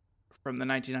match from the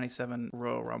 1997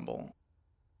 Royal Rumble.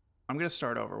 I'm going to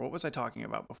start over. What was I talking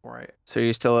about before I... So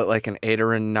you're still at like an 8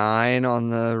 or a 9 on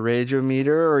the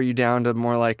rage-o-meter, or are you down to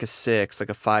more like a 6, like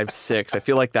a 5-6? I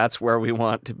feel like that's where we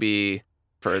want to be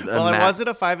for the Well, I was at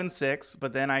a 5 and 6,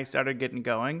 but then I started getting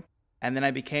going, and then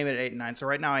I became at 8 and 9. So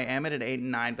right now I am at an 8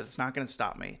 and 9, but it's not going to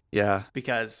stop me. Yeah.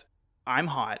 Because I'm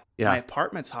hot. Yeah. My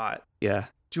apartment's hot. Yeah.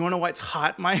 Do you want to know why it's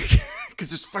hot, Mike?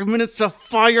 Because there's 5 minutes of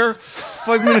fire.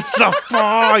 5 minutes of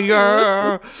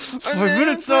fire. 5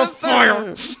 minutes of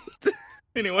fire.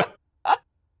 Anyway,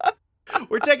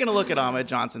 we're taking a look at Ahmed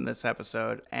Johnson this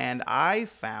episode, and I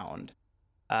found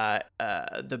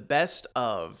the best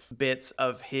of bits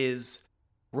of his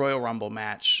Royal Rumble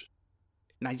match,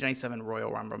 1997 Royal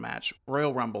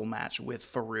Rumble match with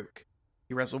Farouk.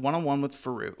 He wrestled one-on-one with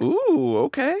Farouk. Ooh,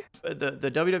 okay.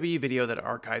 The WWE video that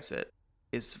archives it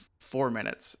is 4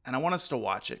 minutes, and I want us to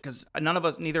watch it because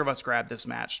neither of us grabbed this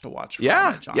match to watch. For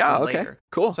Yeah, Johnson okay, later.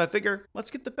 cool. So I figure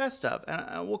let's get the best of,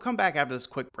 and we'll come back after this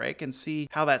quick break and see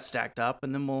how that stacked up,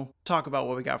 and then we'll talk about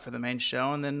what we got for the main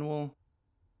show, and then we'll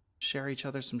share each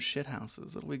other some shit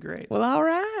houses. It'll be great. Well, all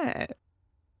right.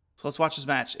 So let's watch this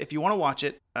match. If you want to watch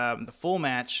it, the full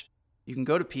match, you can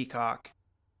go to Peacock.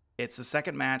 It's the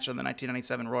second match of the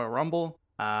 1997 Royal Rumble.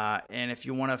 And if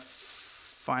you want to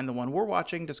find the one we're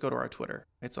watching, just go to our Twitter.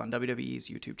 It's on WWE's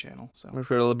YouTube channel. So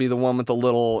It'll be the one with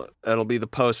it'll be the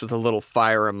post with a little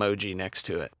fire emoji next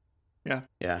to it. yeah,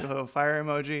 Yeah. a little fire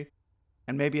emoji,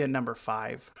 and maybe a number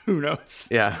 5. Who knows?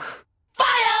 Yeah.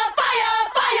 Fire, fire,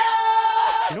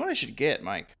 fire! You know what I should get,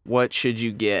 Mike? What should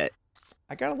you get?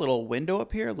 I got a little window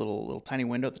up here, a little tiny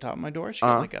window at the top of my door. I should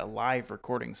get like a live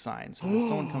recording sign. So when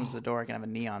someone comes to the door, I can have a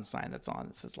neon sign that's on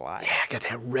that says live. Yeah, got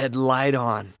that red light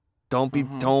on. Don't be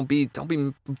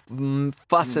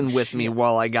fussing with me Shit.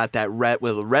 while I got that red.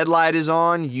 When the red light is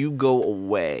on, you go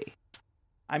away.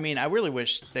 I mean, I really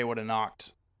wish they would have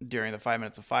knocked during the 5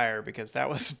 minutes of fire because that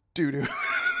was doo-doo.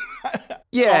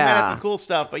 Yeah. Oh, man, that's some cool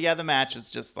stuff. But yeah, the match is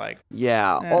just like,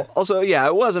 Yeah. Eh. Also, yeah,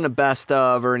 it wasn't a best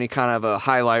of or any kind of a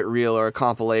highlight reel or a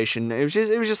compilation. It was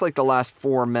just like the last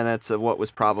 4 minutes of what was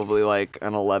probably like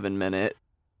an 11-minute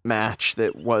match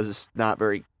that was not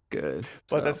very good.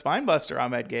 but the So, spine buster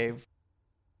Ahmed gave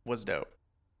was dope.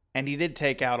 And he did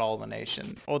take out all the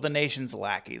nation. Well, the nation's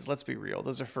lackeys. Let's be real.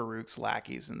 Those are Farouk's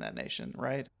lackeys in that nation,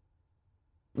 right?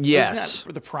 Those are yes.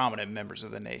 not the prominent members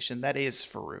of the nation. That is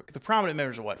Farouk. The prominent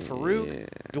members are what? Farouk, Yeah.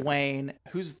 Dwayne.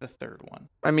 Who's the third one?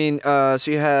 I mean, so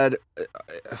you had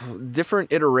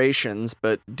different iterations,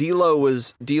 but D'Lo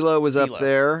was up D'Lo.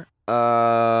 there.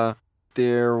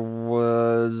 There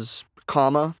was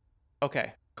Kama,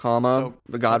 Okay. the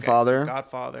Godfather. Okay, so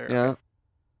Godfather. Yeah.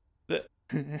 The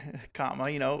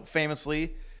Kama,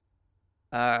 famously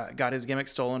got his gimmick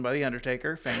stolen by The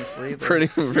Undertaker, famously. The Pretty-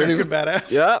 American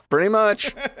Badass. Yeah, pretty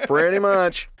much. Pretty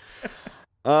much.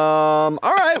 All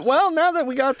right. Well, now that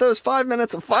we got those 5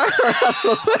 minutes of fire out of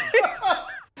the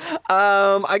way,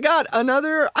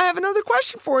 I have another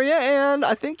question for you, and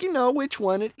I think you know which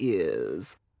one it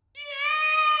is.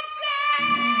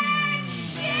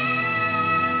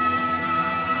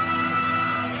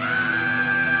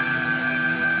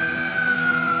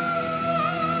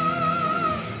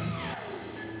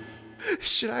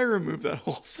 Should I remove that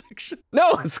whole section?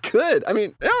 No, it's good. I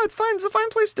mean, no, it's fine. It's a fine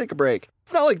place to take a break.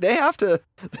 It's not like they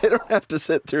don't have to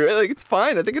sit through it. Like, it's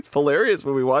fine. I think it's hilarious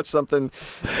when we watch something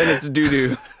and it's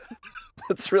doo-doo.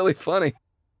 It's really funny.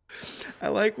 I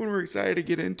like when we're excited to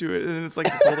get into it, and then it's like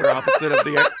the polar opposite of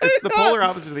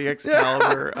the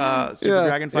Excalibur Super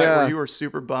Dragon fight, where you were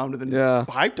super bummed and then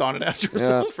hyped on it after it was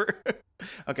over.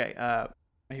 Okay, I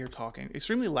hear talking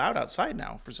extremely loud outside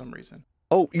now for some reason.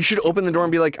 Oh, you should open the door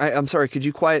and be like, I'm sorry, could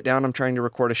you quiet down? I'm trying to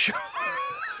record a show.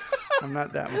 I'm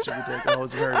not that much of a dick. Oh,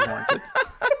 it's very warranted.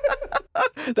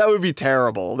 That would be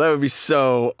terrible. That would be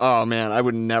so, oh man, I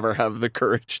would never have the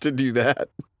courage to do that.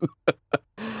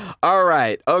 All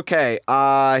right. Okay.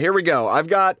 Here we go. I've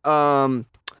got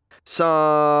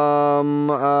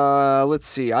let's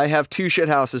see. I have 2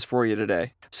 shithouses for you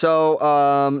today. So,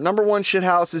 number 1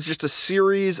 shithouse is just a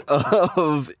series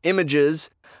of images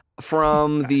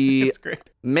from the That's great.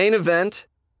 main event,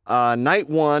 night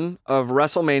 1 of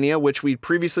WrestleMania, which we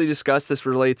previously discussed. This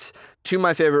relates to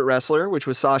my favorite wrestler, which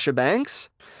was Sasha Banks.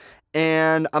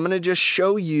 And I'm going to just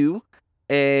show you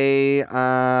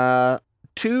a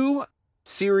 2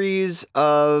 series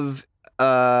of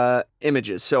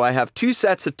images. So I have 2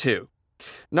 sets of 2.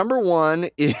 Number 1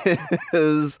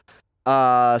 is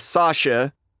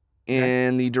Sasha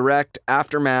in the direct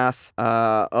aftermath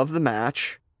of the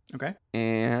match. Okay.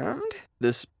 And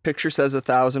this picture says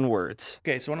 1,000 words.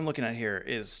 Okay, so what I'm looking at here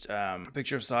is a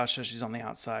picture of Sasha. She's on the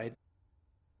outside.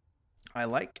 I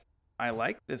like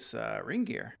this ring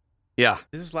gear. Yeah.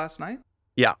 This is last night?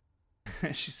 Yeah.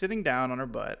 She's sitting down on her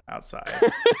butt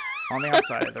outside. On the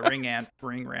outside of the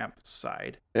ring ramp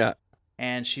side. Yeah.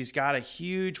 And she's got a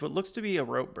huge, what looks to be a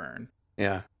rope burn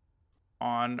Yeah.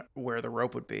 on where the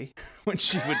rope would be when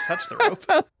she would touch the rope.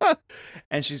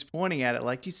 And she's pointing at it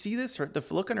like, do you see this? The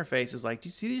look on her face is like, do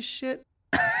you see this shit?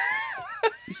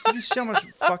 You see this shit? How much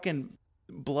fucking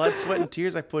blood, sweat, and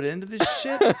tears I put into this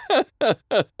shit?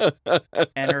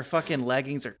 And her fucking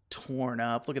leggings are torn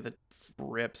up. Look at the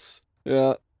rips.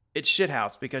 Yeah. It's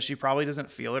shithouse because she probably doesn't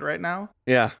feel it right now.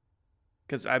 Yeah.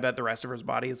 Because I bet the rest of her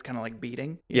body is kind of like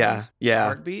beating. Yeah. Yeah.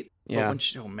 Heartbeat. But Yeah. when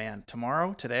oh man,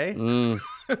 today.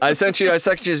 I sent you a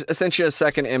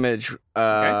second image,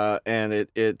 and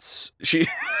she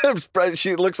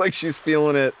looks like she's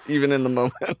feeling it even in the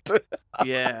moment.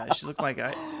 Yeah, she looked like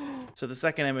So the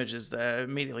second image is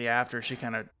immediately after. She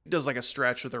kind of does like a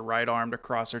stretch with her right arm to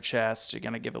cross her chest. You're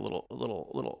gonna give a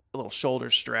little shoulder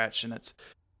stretch, and it's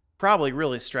probably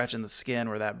really stretching the skin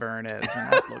where that burn is,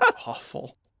 and that looks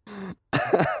awful.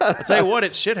 I'll tell you what,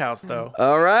 it's shithouse though.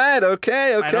 All right.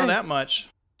 Okay. I know that much.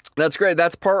 That's great.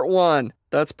 That's part one.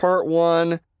 That's part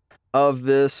one of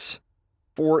this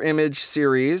 4-image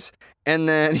series. And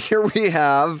then here we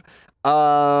have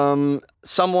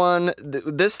someone,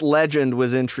 this legend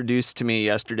was introduced to me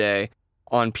yesterday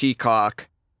on Peacock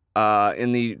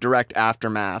in the direct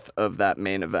aftermath of that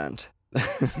main event.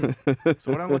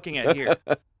 So what I'm looking at here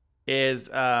is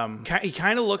he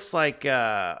kind of looks like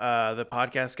the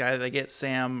podcast guy that they get,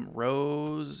 Sam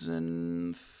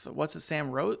Rosen. What's it,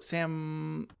 Sam Rose?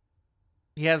 Sam.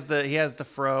 He has the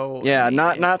fro. Yeah,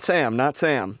 not Sam.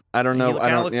 I don't know. He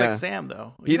kind of looks like Sam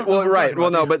though. Right.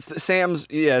 Well, no, but Sam's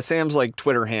like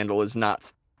Twitter handle is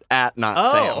not Sam.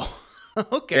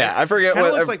 Okay. Yeah, I forget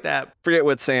what looks like that. Forget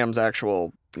what Sam's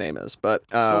actual name is, but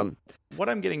so what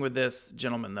I'm getting with this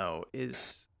gentleman though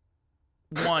is,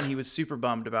 one, he was super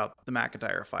bummed about the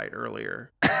McIntyre fight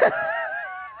earlier.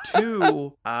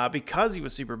 Two, because he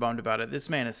was super bummed about it, this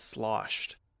man is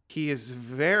sloshed. He is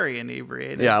very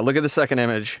inebriated. Yeah, look at the second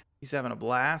image. He's having a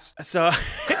blast. So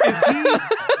is he?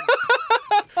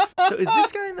 So is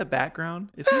this guy in the background?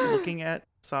 Is he looking at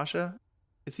Sasha?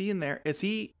 Is he in there? Is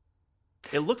he?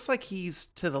 It looks like he's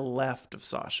to the left of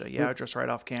Sasha. Yeah, just right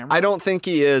off camera. I don't think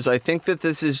he is. I think that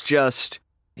this is just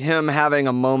him having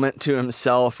a moment to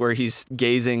himself where he's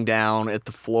gazing down at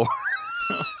the floor.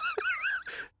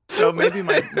 So maybe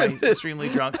my extremely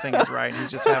drunk thing is right. He's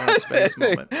just having a space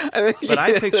moment. But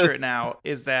I picture it now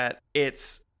is that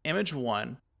it's image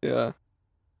 1. Yeah.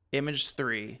 Image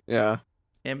 3. Yeah.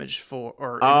 Image 4 or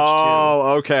image 2.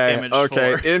 Oh, okay. Image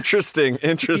okay. 4. Interesting.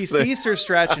 He sees her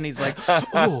stretch and he's like,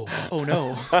 oh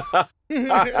no.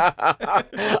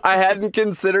 I hadn't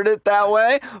considered it that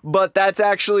way, but that's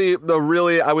actually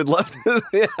I would love to.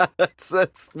 Yeah,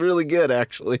 that's really good,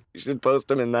 actually. You should post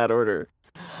them in that order.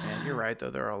 Man, you're right, though.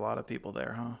 There are a lot of people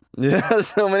there, huh? Yeah,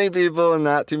 so many people and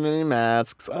not too many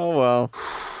masks. Oh, well.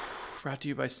 Brought to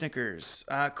you by Snickers.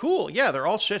 Cool. Yeah, they're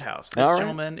all shithouse. This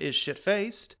gentleman is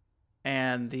shit-faced,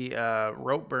 and the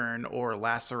rope burn or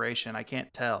laceration, I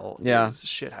can't tell, is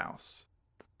shithouse.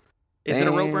 Is it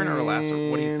a rope burn or a laceration?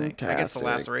 What do you think? I guess the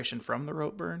laceration from the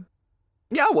rope burn?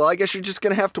 Yeah, well, I guess you're just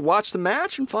going to have to watch the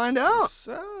match and find out.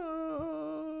 So...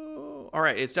 All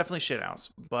right, it's definitely shithouse,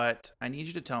 but I need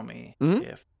you to tell me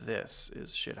if this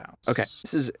is shithouse. Okay,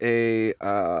 this is a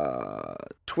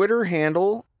Twitter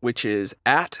handle, which is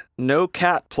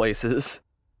 @NoCatPlaces.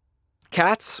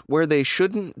 Cats where they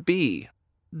shouldn't be.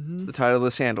 That's the title of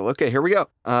this handle. Okay, here we go.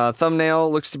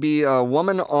 Thumbnail looks to be a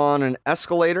woman on an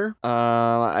escalator,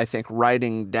 I think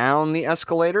riding down the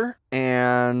escalator,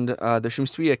 and there seems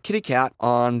to be a kitty cat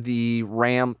on the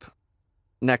ramp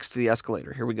next to the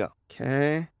escalator. Here we go.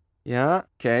 Okay. Yeah.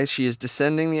 Okay. She is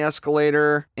descending the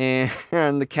escalator, and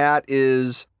the cat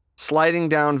is sliding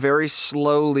down very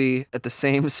slowly at the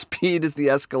same speed as the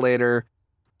escalator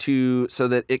so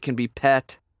that it can be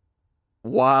pet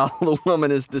while the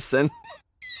woman is descending.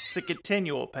 It's a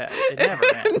continual pet. It never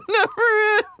ends. It never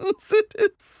ends. It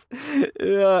is.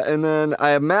 Yeah. And then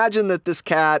I imagine that this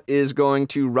cat is going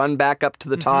to run back up to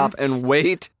the top and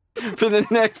wait for the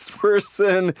next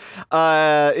person.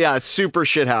 Yeah, it's super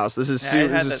shithouse. This is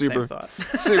super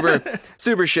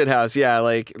shithouse. Yeah,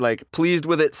 like pleased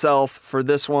with itself for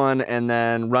this one, and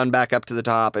then run back up to the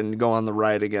top and go on the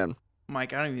right again.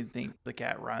 Mike, I don't even think the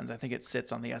cat runs. I think it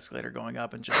sits on the escalator going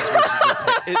up and just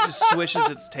swishes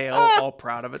its tail, all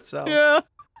proud of itself. Yeah.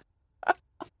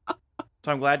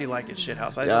 So I'm glad you like it,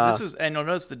 shithouse. And you'll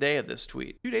notice the day of this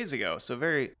tweet, 2 days ago. So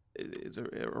it's a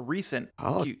recent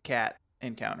cute cat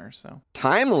encounter. So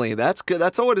timely. That's good.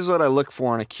 That's always what I look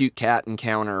for in a cute cat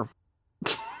encounter.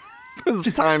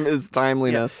 Time is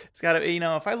timeliness. Yeah, it's got to,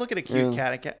 if I look at a cute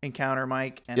cat encounter,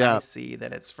 Mike, and I see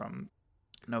that it's from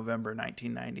November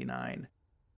 1999,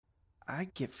 I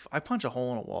punch a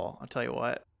hole in a wall. I'll tell you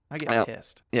what, I get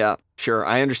pissed. Yeah, sure,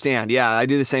 I understand. Yeah, I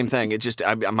do the same thing. It just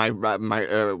my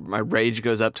rage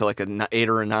goes up to like an 8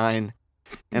 or a 9.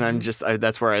 And I'm just,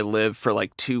 that's where I live for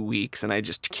like 2 weeks, and I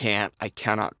just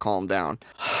cannot calm down.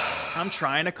 I'm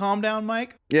trying to calm down,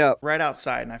 Mike. Yeah. Right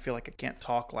outside, and I feel like I can't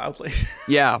talk loudly.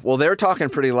 Yeah, well, they're talking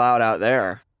pretty loud out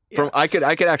there. Yeah. I could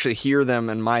actually hear them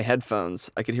in my headphones.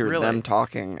 I could hear them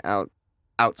talking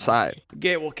outside. The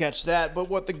gate will catch that, but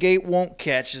what the gate won't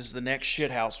catch is the next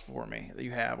shithouse for me that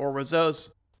you have. Or was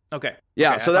those... Okay.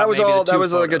 Yeah, okay, so that was all. That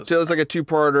was like a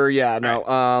two-parter. Yeah, no.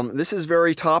 Right. This is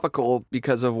very topical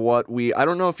because of what I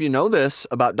don't know if you know this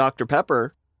about Dr.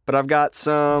 Pepper, but I've got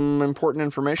some important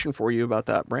information for you about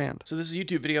that brand. So this is a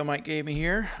YouTube video Mike gave me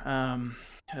here.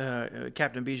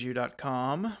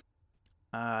 CaptainBijou.com.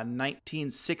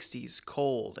 1960s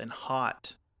cold and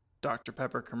hot Dr.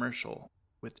 Pepper commercial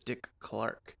with Dick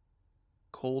Clark.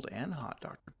 Cold and hot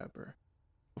Dr. Pepper.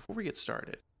 Before we get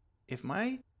started, if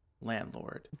my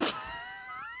landlord,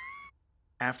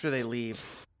 after they leave,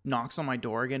 knocks on my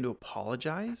door again to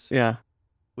apologize, Yeah.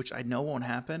 which I know won't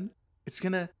happen, it's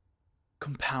going to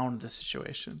compound the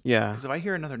situation. Yeah. Because if I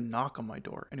hear another knock on my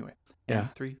door, anyway. Yeah.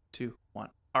 3, 2, 1.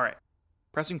 All right.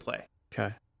 Pressing play.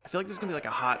 Okay. I feel like this is going to be like a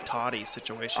hot toddy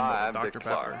situation Hi, with I'm Dr. Dick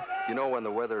Clark. Pepper. You know, when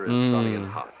the weather is sunny and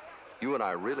hot, you and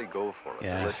I really go for a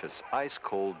Yeah. delicious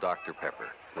ice-cold Dr. Pepper,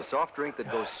 the soft drink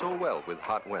that goes so well with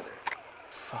hot weather.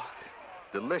 Fuck.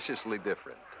 Deliciously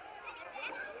different.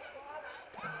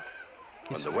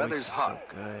 His When the voice weather's is so hot,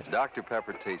 good. Dr.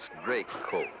 Pepper tastes great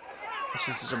cold. It's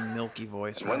just such a milky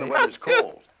voice, And when the right? weather's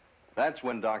cold, that's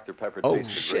when Dr. Pepper Oh,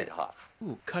 tastes shit. great hot.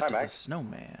 Ooh, cut Hi, to the Max.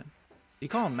 snowman. You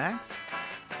call him Max?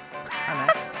 Hi,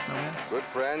 Max, the snowman. Good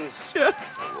friends, Yeah.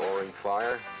 a roaring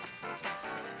fire.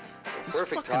 The This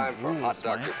perfect fucking time for rules,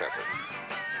 hot Dr. Mike. Pepper.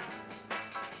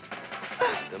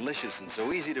 Delicious and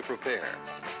so easy to prepare.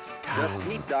 Just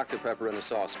heat Dr. Pepper in a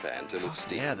saucepan till it's Fuck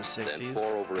steamed. yeah, the 60s. Then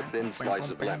pour over a thin slice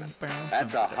of lemon.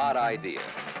 That's a hot idea.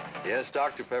 Yes,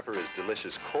 Dr. Pepper is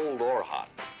delicious cold or hot.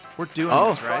 We're doing Oh,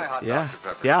 this, Try right? hot Yeah. Dr.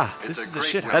 Pepper. Yeah. It's This is a great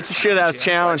shit way That's to a shit ass Yeah.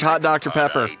 challenge, hot Dr.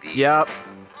 Pepper. Yep.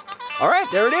 All right,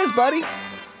 there it is, buddy.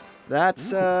 That's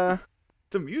The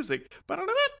music.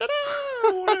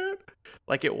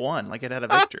 Like it won, like it had a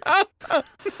victory.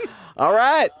 all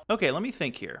right. Okay, let me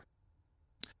think here.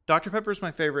 Dr. Pepper's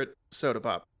my favorite soda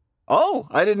pop. Oh,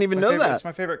 I didn't even know that. It's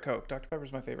my favorite Coke. Dr.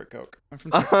 Pepper's my favorite Coke. I'm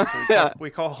from Texas, so Yeah. we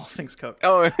call all things Coke.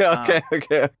 Oh, okay,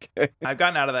 okay. I've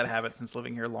gotten out of that habit since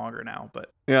living here longer now,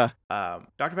 but Yeah.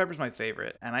 Dr. Pepper's my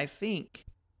favorite. And I think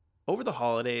over the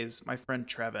holidays, my friend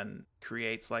Trevin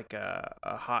creates like a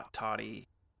hot toddy,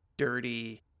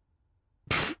 dirty,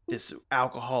 this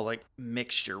alcoholic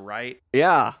mixture, right?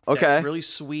 Yeah. Okay. That's really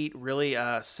sweet, really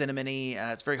cinnamony.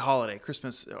 It's very holiday,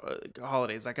 Christmas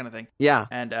holidays, that kind of thing. Yeah.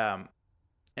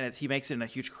 And he makes it in a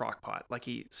huge crock pot. Like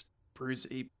he puts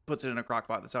it in a crock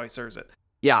pot. That's how he serves it.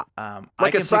 Yeah. I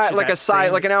Like can picture that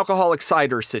same- like an alcoholic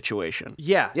cider situation.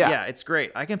 Yeah, Yeah. yeah, it's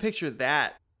great. I can picture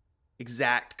that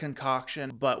exact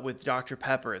concoction, but with Dr.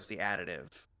 Pepper as the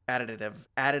additive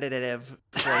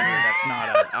flavor that's not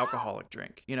an alcoholic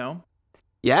drink, you know?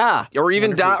 Yeah. Or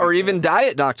even Wonder if we could-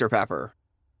 diet Dr. Pepper.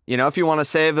 You know, if you want to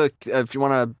save a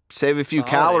few the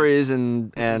calories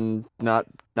and not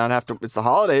have to, it's the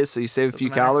holidays, so you save a few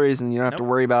Doesn't matter. calories and you don't have to Nope.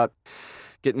 worry about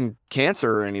getting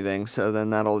cancer or anything. So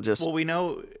then that'll just Well, we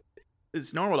know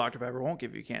it's normal Dr. Pepper won't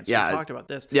give you cancer. Yeah. We talked about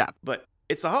this. Yeah. But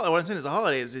it's the holiday. What I'm saying is the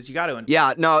holidays is you got to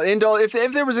Yeah, no, if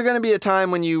there was going to be a time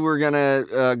when you were going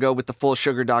to go with the full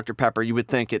sugar Dr. Pepper, you would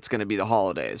think it's going to be the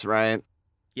holidays, right?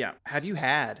 Yeah. Have you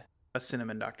had a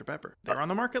cinnamon Dr. Pepper? They were on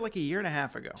the market like a year and a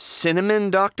half ago. Cinnamon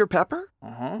Dr. Pepper?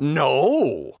 Uh-huh.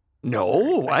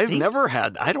 No, I I've think- never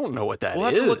had. I don't know what that is. We'll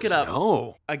have to look it up.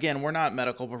 No. Again, we're not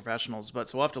medical professionals, but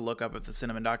so we'll have to look up if the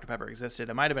cinnamon Dr. Pepper existed.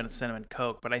 It might have been a cinnamon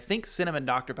Coke, but I think cinnamon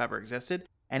Dr. Pepper existed,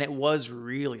 and it was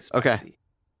really spicy. Okay.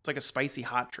 It's like a spicy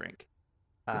hot drink.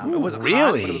 Ooh, It wasn't hot,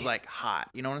 really? but it was like hot.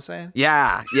 You know what I'm saying?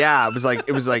 Yeah. It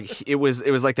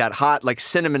was like that hot, like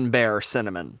cinnamon bear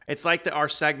cinnamon. It's like our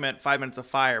segment 5 Minutes of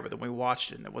Fire, but then we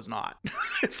watched it and it was not.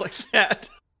 It's like that.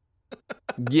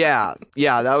 Yeah,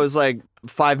 that was like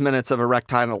 5 minutes of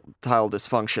erectile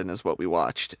dysfunction is what we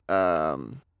watched.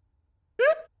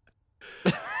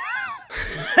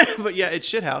 But yeah, it's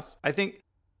shithouse. I think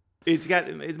it's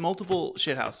multiple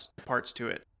shithouse parts to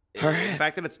it. All right. The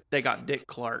fact that they got Dick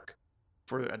Clark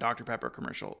for a Dr. Pepper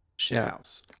commercial,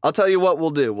 shithouse. I'll tell you what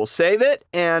we'll do. We'll save it,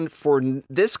 and for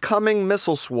this coming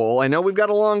Missile Swole, I know we've got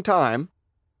a long time.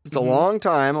 It's a long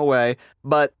time away,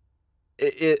 but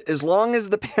as long as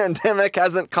the pandemic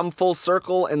hasn't come full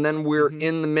circle, and then we're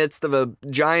in the midst of a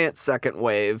giant second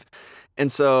wave, and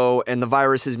the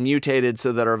virus has mutated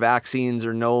so that our vaccines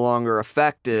are no longer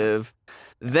effective,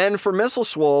 then for Missile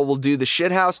Swole, we'll do the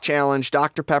Shithouse Challenge,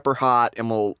 Dr. Pepper Hot, and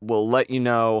we'll let you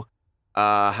know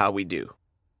how we do.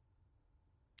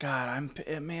 God,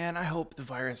 I hope the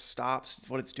virus stops. It's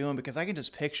what it's doing, because I can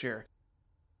just picture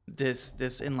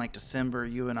this in like December,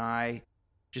 you and I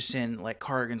just in like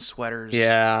cardigan sweaters,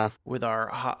 with our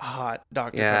hot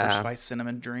Dr. Pepper spiced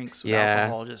cinnamon drinks with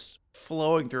alcohol just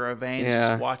flowing through our veins,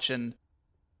 just watching,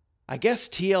 I guess,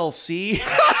 TLC.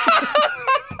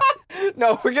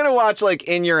 No, we're gonna watch like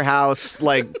In Your House,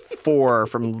 like 4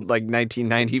 from like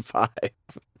 1995.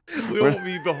 We won't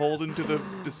be beholden to the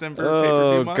December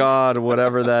pay-per-view month. God,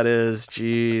 whatever that is.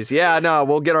 Jeez. Yeah, no,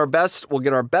 we'll get our best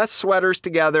sweaters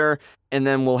together, and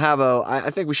then we'll have I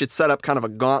think we should set up kind of a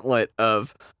gauntlet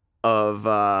of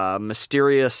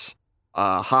mysterious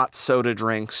hot soda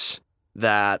drinks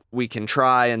that we can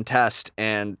try and test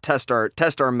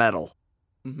our mettle.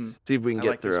 Mm-hmm. See if we can I get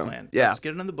like through. This plan. Yeah. Let's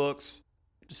get it in the books.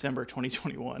 December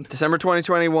 2021. December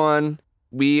 2021,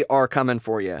 we are coming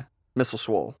for you. Missile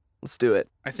Swole. Let's do it.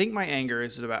 I think my anger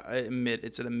is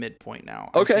it's at a midpoint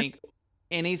now. Okay. I think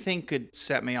anything could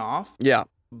set me off. Yeah.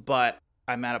 But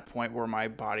I'm at a point where my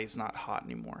body's not hot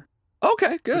anymore.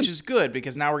 Okay, good. Which is good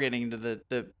because now we're getting into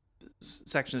the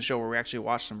section of the show where we actually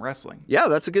watch some wrestling. Yeah,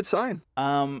 that's a good sign.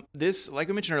 This, like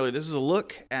I mentioned earlier, this is a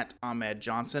look at Ahmed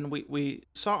Johnson. We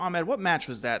saw Ahmed. What match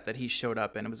was that he showed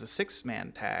up in? It was a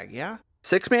 6-man tag, yeah?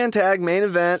 6-man tag main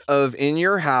event of In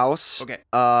Your House. Okay.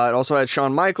 It also had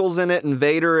Shawn Michaels in it and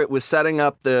Vader. It was setting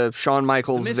up the Shawn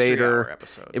Michaels Vader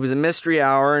episode. It was a mystery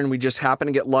hour, and we just happened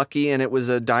to get lucky, and it was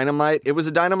a dynamite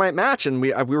match, and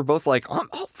we were both like,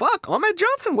 oh fuck, Ahmed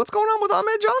Johnson, what's going on with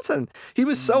Ahmed Johnson? He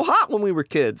was so hot when we were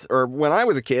kids, or when I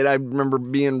was a kid. I remember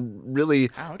being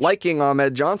really liking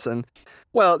Ahmed Johnson.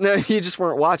 Well, no, you just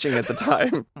weren't watching at the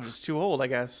time. I was too old, I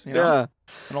guess. You know? Yeah.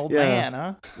 An old man,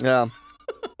 huh? Yeah.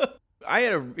 I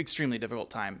had an extremely difficult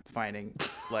time finding,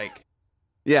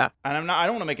 yeah. And I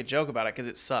don't want to make a joke about it because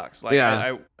it sucks. Like,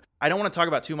 yeah. I don't want to talk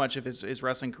about too much of his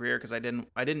wrestling career because I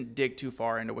didn't dig too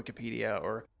far into Wikipedia,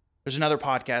 or there's another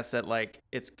podcast that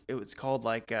it's called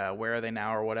Where Are They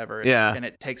Now or whatever. And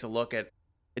it takes a look at,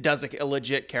 it does a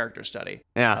legit character study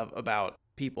about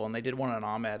people, and they did one on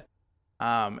Ahmed.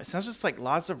 It sounds just like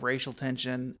lots of racial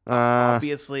tension.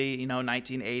 Obviously,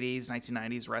 1980s,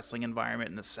 1990s wrestling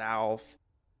environment in the South.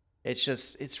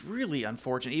 It's really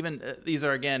unfortunate. Even these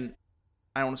are, again,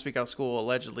 I don't want to speak out of school,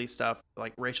 allegedly stuff,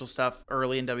 like racial stuff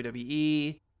early in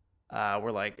WWE,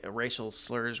 where racial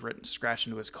slurs scratched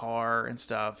into his car and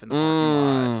stuff in the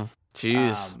parking lot.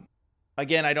 Jeez.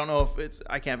 Again, I don't know if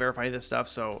I can't verify any of this stuff.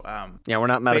 So, yeah, we're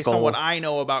not medical. Based on what I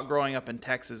know about growing up in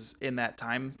Texas in that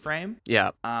time frame.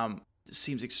 Yeah. It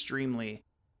seems extremely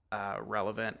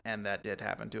relevant, and that did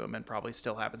happen to him and probably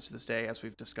still happens to this day, as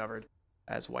we've discovered.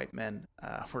 As white men,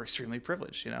 we're extremely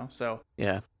privileged, So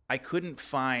yeah, I couldn't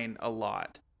find a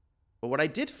lot, but what I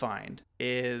did find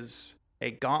is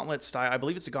a gauntlet style. I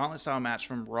believe it's a gauntlet style match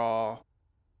from Raw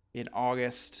in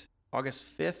August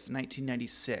 5th,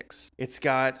 1996. It's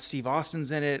got Steve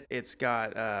Austin's in it. It's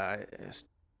got I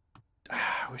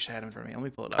wish I had him in front of me. Let me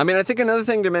pull it up. I mean, I think another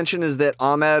thing to mention is that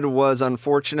Ahmed was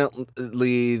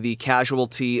unfortunately the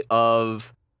casualty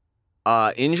of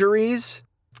injuries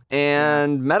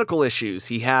and medical issues.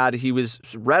 He was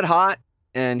red hot,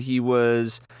 and he won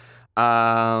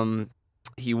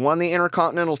the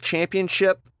Intercontinental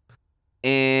Championship,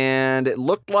 and it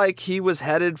looked like he was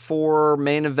headed for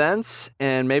main events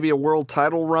and maybe a world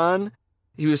title run.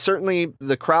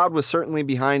 The crowd was certainly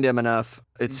behind him enough.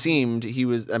 It seemed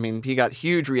he got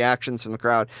huge reactions from the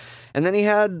crowd. And then he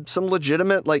had some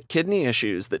legitimate kidney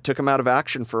issues that took him out of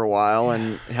action for a while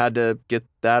and had to get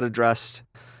that addressed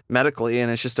medically, and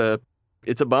it's a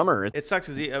bummer. It sucks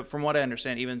because from what I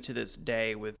understand, even to this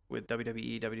day with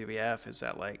WWE, WWF, is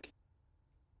that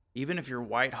even if you're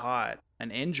white hot,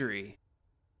 an injury,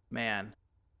 man,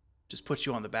 just puts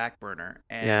you on the back burner.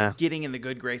 And getting in the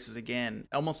good graces again,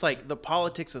 almost like the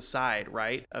politics aside,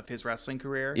 right, of his wrestling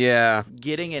career. Yeah.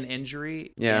 Getting an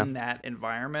injury in that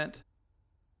environment,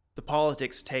 the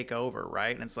politics take over,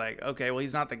 right? And it's like, okay, well,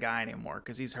 he's not the guy anymore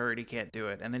because he's hurt. He can't do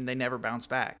it. And then they never bounce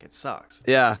back. It sucks.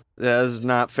 Yeah, that is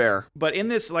not fair. But in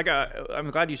this,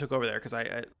 I'm glad you took over there because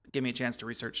I gave me a chance to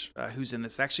research who's in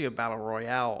this. It's actually a battle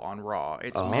royale on Raw.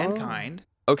 It's Mankind,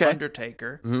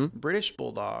 Undertaker, British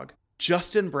Bulldog,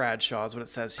 Justin Bradshaw is what it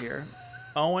says here,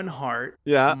 Owen Hart,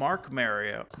 Mark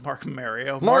Mario,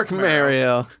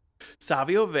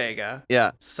 Savio Vega,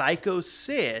 Psycho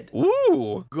Sid,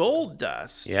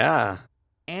 Goldust,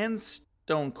 and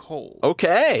Stone Cold.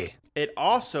 Okay. It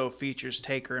also features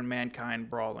Taker and Mankind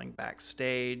brawling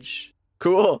backstage.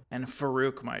 Cool. And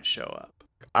Farouk might show up.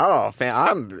 Oh,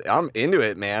 I'm into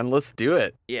it, man. Let's do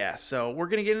it. Yeah, so we're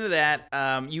gonna get into that.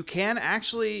 You can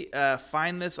actually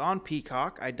find this on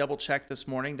Peacock. I double checked this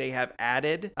morning. They have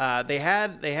added. They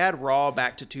had Raw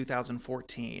back to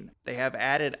 2014. They have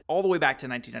added all the way back to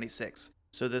 1996.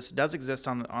 So this does exist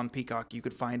on Peacock. You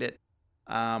could find it.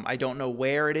 I don't know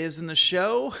where it is in the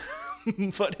show,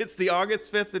 but it's the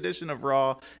August 5th edition of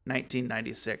Raw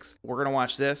 1996. We're gonna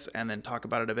watch this and then talk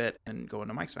about it a bit and go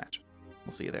into Mike's match.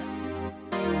 We'll see you there.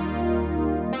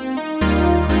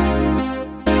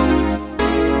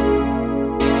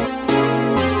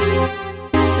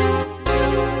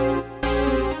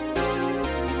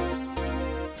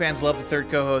 fans love the third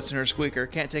co-host and her squeaker.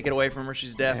 Can't take it away from her.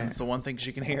 She's deaf, and it's the one thing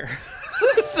she can hear.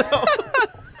 So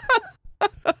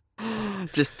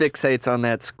just fixates on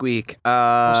that squeak. she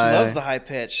loves the high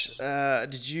pitch.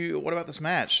 What about this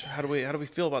match? How do we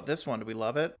feel about this one? Do we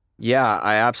love it? Yeah,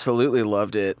 I absolutely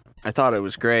loved it. I thought it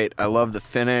was great. I love the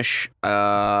finish.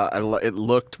 It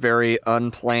looked very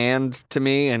unplanned to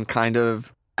me and kind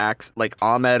of acts like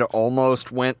Ahmed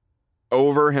almost went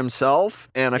over himself.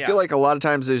 And I feel like a lot of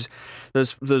times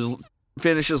those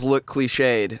finishes look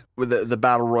cliched with the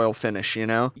battle royal finish, you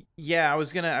know? Yeah,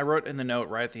 I wrote in the note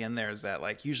right at the end there is that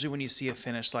like usually when you see a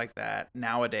finish like that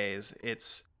nowadays,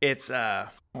 it's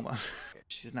hold on.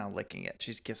 She's now licking it.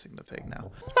 She's kissing the pig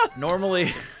now.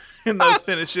 Normally in those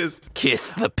finishes,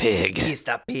 Kiss the pig,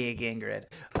 Ingrid.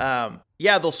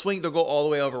 They'll go all the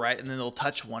way over, right? And then they'll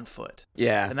touch one foot.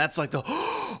 Yeah. And that's like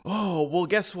well,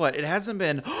 guess what? It hasn't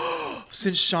been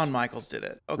since Shawn Michaels did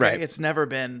it. Okay. Right. It's never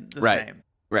been the same.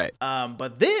 Right.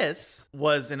 But this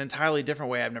was an entirely different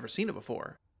way. I've never seen it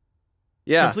before.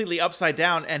 Yeah. Completely upside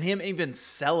down, and him even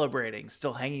celebrating,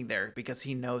 still hanging there because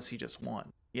he knows he just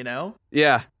won. You know?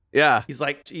 Yeah. Yeah.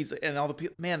 And all the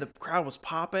people, man, the crowd was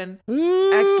popping.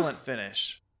 Woo. Excellent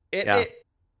finish.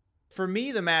 For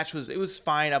me, the match was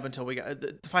fine up until we got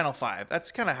the final five.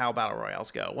 That's kind of how battle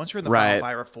royales go. Once you're in the final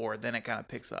 5 or 4, then it kind of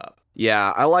picks up.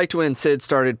 Yeah, I liked when Sid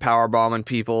started powerbombing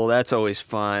people. That's always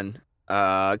fun.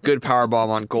 Good powerbomb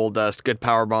on Goldust. Good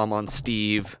powerbomb on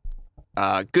Steve.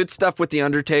 Good stuff with The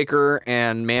Undertaker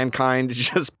and Mankind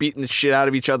just beating the shit out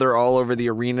of each other all over the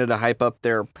arena to hype up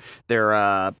their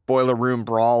boiler room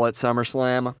brawl at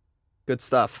SummerSlam. Good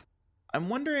stuff. I'm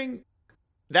wondering,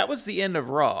 that was the end of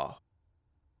Raw.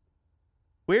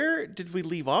 Where did we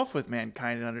leave off with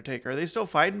Mankind and Undertaker? Are they still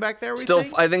fighting back there?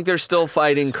 I think they're still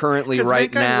fighting currently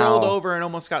right Mankind now. rolled over and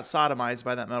almost got sodomized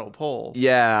by that metal pole.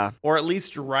 Yeah. Or at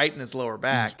least right in his lower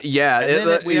back. Yeah. And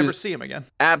then we never see him again.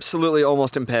 Absolutely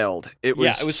almost impaled. It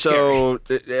was so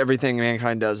scary. Everything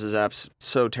Mankind does is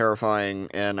so terrifying,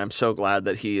 and I'm so glad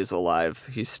that he is alive.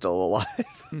 He's still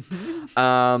alive.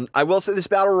 I will say this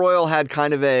Battle Royal had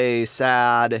kind of a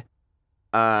sad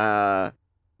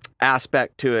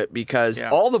aspect to it because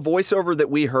all the voiceover that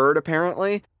we heard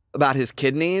apparently about his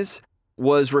kidneys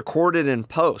was recorded in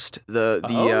post.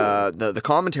 The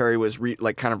commentary was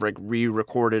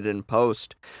re-recorded in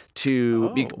post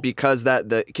because that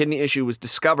the kidney issue was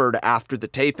discovered after the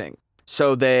taping.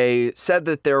 So they said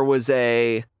that there was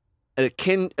a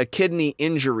kidney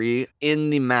injury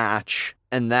in the match,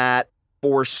 and that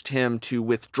forced him to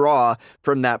withdraw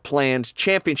from that planned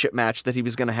championship match that he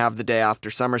was going to have the day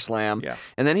after SummerSlam. Yeah.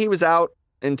 And then he was out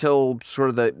until sort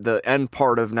of the end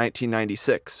part of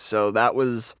 1996. So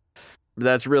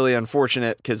that's really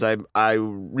unfortunate because I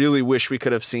really wish we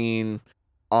could have seen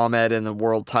Ahmed in the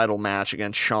world title match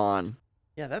against Shawn.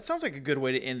 Yeah, that sounds like a good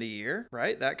way to end the year,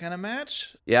 right? That kind of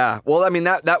match. Yeah. Well, I mean,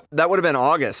 that would have been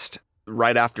August,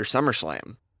 right after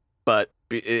SummerSlam. But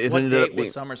it what ended date up being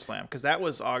was SummerSlam? Because that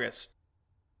was August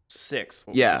 6th.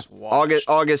 Yeah,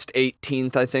 August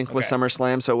 18th, I think, was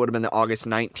SummerSlam, so it would have been the August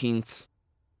 19th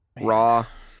Raw.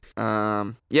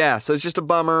 Yeah, so it's just a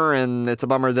bummer, and it's a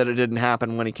bummer that it didn't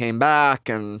happen when he came back,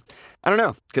 and I don't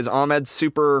know, because Ahmed's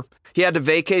he had to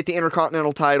vacate the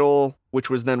Intercontinental title, which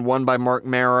was then won by Mark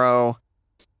Marrow,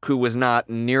 who was not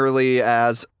nearly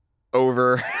as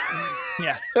over.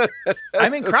 Yeah. I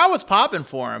mean, crowd was popping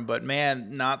for him, but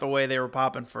man, not the way they were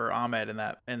popping for Ahmed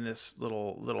in this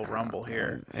little rumble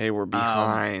here. They were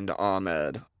behind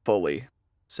Ahmed fully.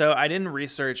 So I didn't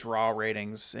research Raw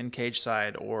ratings in Cage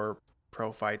Side or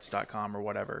ProFights.com or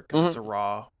whatever, because it's a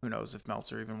Raw. Who knows if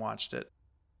Meltzer even watched it.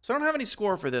 So I don't have any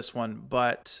score for this one,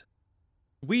 but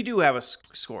we do have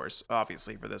scores,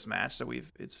 obviously, for this match. So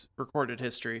it's recorded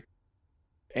history.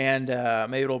 And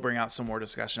maybe it'll bring out some more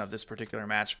discussion of this particular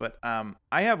match. But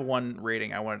I have one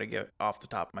rating I wanted to get off the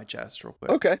top of my chest real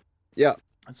quick. Okay. Yeah.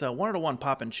 And so 1-1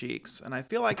 popping cheeks. And I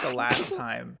feel like the last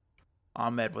time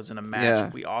Ahmed was in a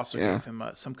match, we also gave him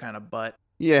some kind of butt.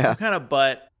 Yeah. Some kind of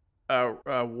butt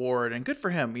award. And good for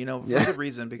him, for good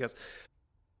reason. Because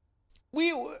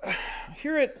we,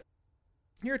 here at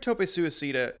Tope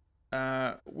Suicida,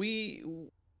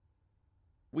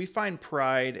 we find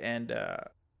pride and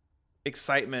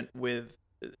excitement with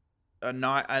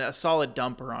a solid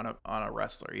dumper on a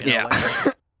wrestler,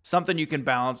 like something you can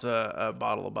balance a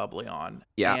bottle of bubbly on.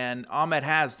 Yeah, and Ahmed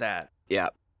has that. Yeah,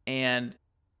 and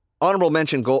honorable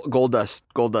mention Goldust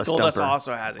dumper.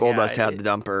 Also has it. Goldust had the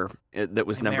dumper that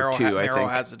was number 2. I think Marrow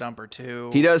has the dumper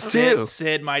too. He does too.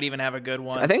 Sid might even have a good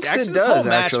one. I think actually, Sid this does. Whole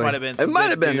match actually, might have been. It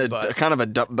might have been a kind of a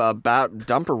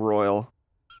dumper royal.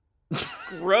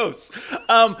 Gross.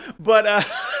 But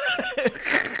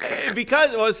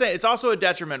because I was saying it's also a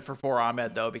detriment for poor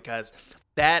Ahmed though, because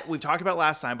that we've talked about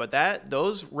last time, but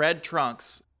those red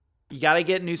trunks, you got to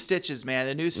get new stitches, man,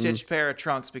 a new stitched pair of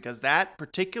trunks, because that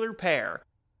particular pair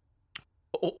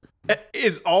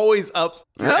is always up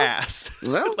your ass.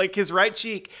 Well. Like his right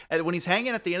cheek, when he's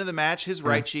hanging at the end of the match, his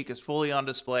right cheek is fully on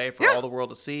display for all the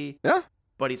world to see. Yeah.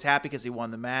 But he's happy because he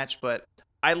won the match. But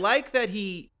I like that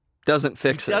he doesn't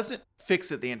fix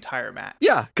it the entire match.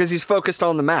 Yeah, because he's focused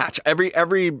on the match.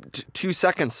 Every 2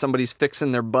 seconds, somebody's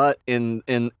fixing their butt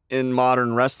in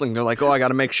modern wrestling. They're like, oh, I got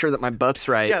to make sure that my butt's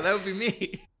right. Yeah, that would be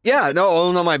me. Yeah,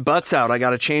 no, my butt's out. I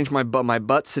got to change my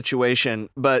butt situation.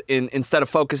 But instead of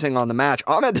focusing on the match,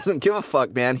 Ahmed doesn't give a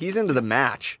fuck, man. He's into the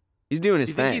match. He's doing his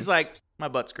You thing. think he's like, my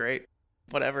butt's great,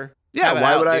 whatever. Yeah, Have it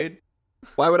why out, would I? dude.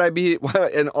 Why would I be?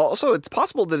 And also, it's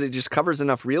possible that it just covers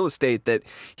enough real estate that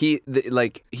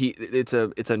it's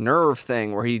a nerve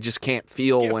thing where he just can't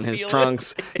feel when his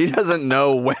trunks. He doesn't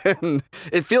know when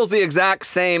it feels the exact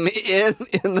same in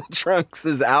the trunks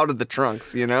as out of the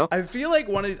trunks. You know. I feel like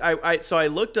one of these. So I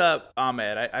looked up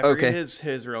Ahmed. I forget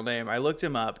his real name. I looked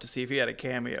him up to see if he had a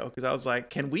cameo because I was like,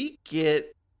 can we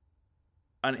get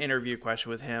an interview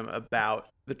question with him about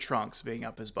the trunks being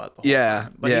up his butt the whole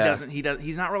time? But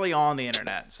he's not really on the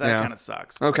internet, so that kind of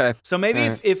sucks. Okay. So maybe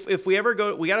if we ever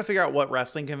go, we got to figure out what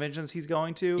wrestling conventions he's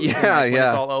going to. Yeah, when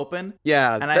it's all open.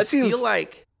 Yeah. And I feel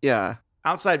like yeah,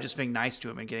 outside of just being nice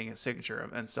to him and getting his signature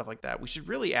and stuff like that, we should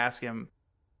really ask him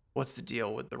what's the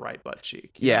deal with the right butt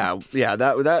cheek. Yeah,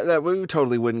 that we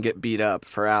totally wouldn't get beat up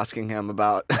for asking him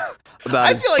about I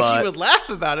his feel like butt. he would laugh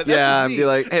about it. That's Yeah, just and me. be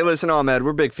like, hey, listen, Ahmed,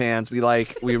 we're big fans. We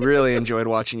really enjoyed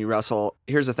watching you wrestle.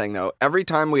 Here's the thing, though. Every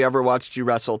time we ever watched you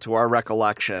wrestle, to our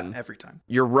recollection, every time.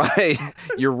 your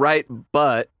right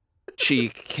butt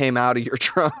cheek came out of your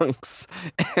trunks.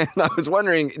 And I was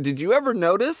wondering, did you ever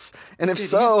notice? And if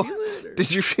so,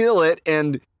 did you feel it?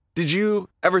 And did you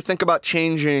ever think about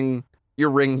changing your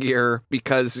ring gear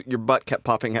because your butt kept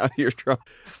popping out of your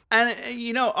trunks? And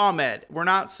Ahmed, we're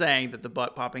not saying that the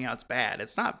butt popping out's bad.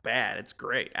 It's not bad. It's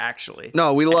great, actually.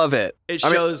 No, we love it. It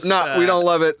shows. We don't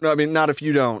love it. I mean, not if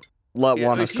you don't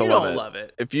want us to love it. If you don't love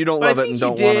it. If you don't love it and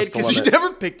don't want us to love because you it.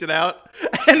 never picked it out.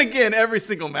 And again, every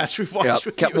single match we've watched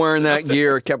with kept you, wearing that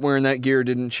gear,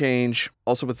 didn't change.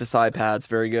 Also with the thigh pads,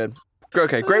 very good.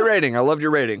 Okay, great rating. I loved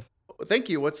your rating. Thank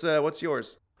you. What's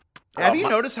yours? Have you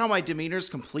noticed how my demeanor is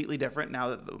completely different now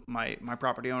that my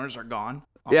property owners are gone?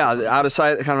 Yeah, out of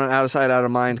sight, out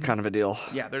of mind kind of a deal.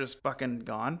 Yeah, they're just fucking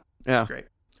gone. Yeah. That's great.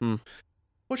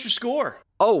 What's your score?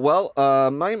 Oh, well,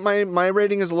 my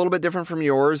rating is a little bit different from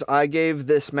yours. I gave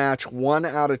this match 1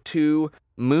 out of 2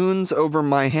 moons over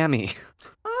Miami.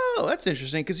 Oh, that's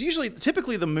interesting. Because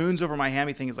typically the moons over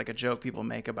Miami thing is like a joke people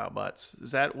make about butts.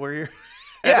 Is that where you're...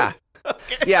 Yeah.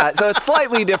 Okay. Yeah, so it's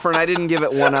slightly different. I didn't give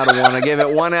it 1 out of 1. I gave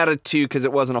it 1 out of 2 because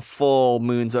it wasn't a full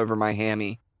moons over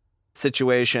Miami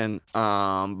situation.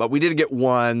 But we did get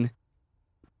 1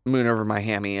 moon over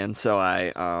Miami, and so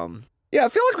I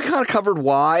feel like we kind of covered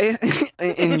why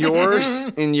in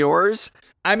yours.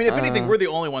 I mean, if anything, we're the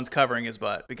only ones covering his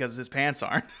butt because his pants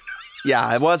aren't.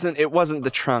 Yeah, it wasn't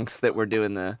the trunks that were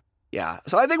doing the. Yeah,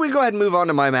 so I think we go ahead and move on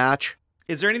to my match.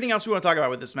 Is there anything else we want to talk about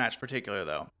with this match particular,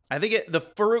 though? I think the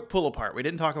Farouk pull apart. We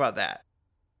didn't talk about that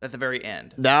at the very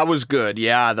end. That was good.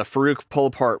 Yeah, the Farouk pull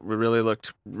apart really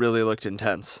looked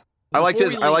intense. I liked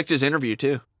his interview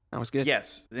too. That was good.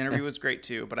 Yes, the interview was great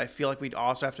too. But I feel like we'd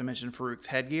also have to mention Farouk's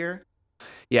headgear.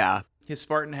 Yeah. His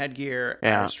Spartan headgear,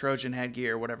 or his Trojan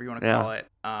headgear, whatever you want to call it.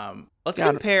 Let's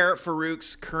compare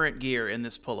Farouk's current gear in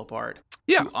this pull apart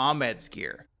to Ahmed's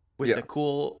gear. With the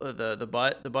cool, the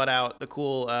butt out, the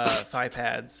cool thigh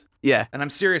pads. Yeah. And I'm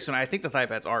serious when I think the thigh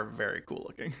pads are very cool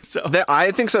looking. So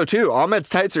I think so too. Ahmed's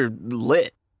tights are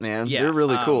lit, man. Yeah, they're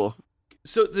really cool.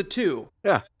 So the two.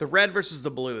 Yeah. The red versus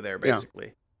the blue there, basically.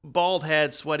 Yeah. Bald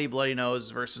head, sweaty, bloody nose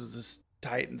versus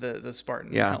the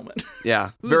Spartan helmet.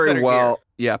 Yeah. Very well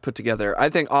put together. I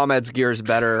think Ahmed's gear is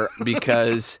better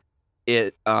because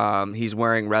he's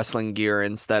wearing wrestling gear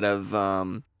instead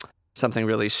of something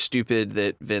really stupid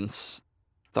that Vince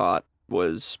thought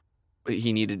was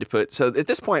he needed to put. So at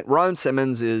this point, Ron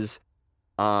Simmons is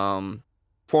former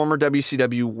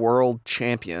WCW World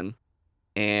Champion,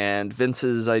 and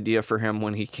Vince's idea for him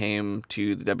when he came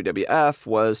to the WWF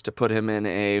was to put him in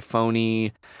a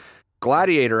phony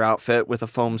gladiator outfit with a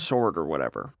foam sword or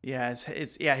whatever. Yeah,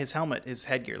 his helmet, his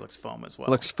headgear looks foam as well.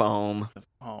 Looks foam. The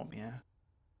foam, yeah.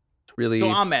 Really. So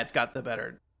Ahmed's got the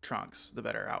better trunks, the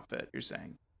better outfit, you're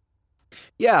saying.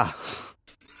 Yeah.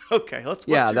 Okay, that's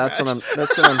what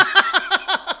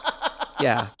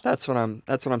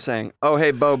I'm saying. Oh,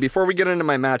 hey, Bo, before we get into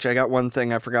my match, I got one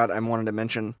thing I forgot I wanted to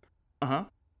mention. Uh-huh.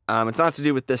 It's not to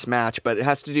do with this match, but it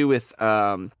has to do with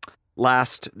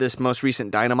this most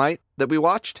recent Dynamite that we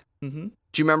watched. Mm-hmm.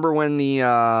 Do you remember when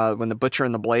the Butcher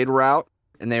and the Blade were out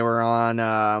and they were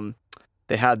on?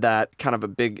 They had that kind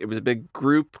of it was a big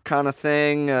group kind of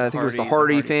thing. I think it was the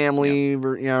Hardy family,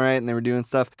 right? And they were doing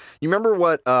stuff. You remember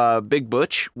what Big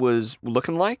Butch was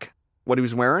looking like? What he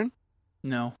was wearing?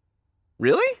 No.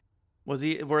 Really?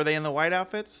 Were they in the white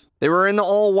outfits? They were in the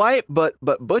all white, but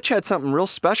Butch had something real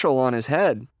special on his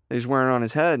head. He was wearing on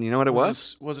his head. And you know what it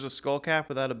was? Was it a skull cap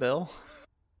without a bill?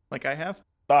 Like I have?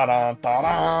 It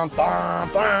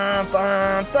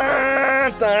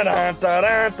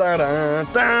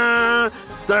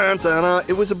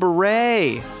was a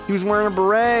beret. He was wearing a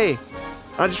beret.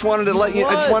 I just wanted to let you.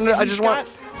 I just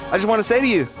want to say to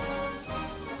you,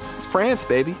 it's France,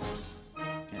 baby.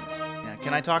 Yeah.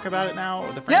 Can I talk about it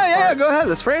now? The France yeah. part? Go ahead.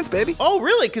 It's France, baby. Oh,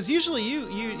 really? Because usually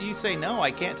you say no.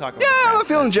 I can't talk about. Yeah, I'm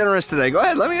feeling generous today. Go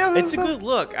ahead. Let me know. It's a good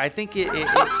look. I think it's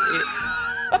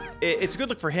a good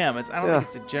look for him. I don't think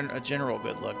it's a general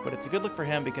good look, but it's a good look for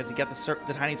him because he got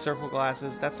the tiny circle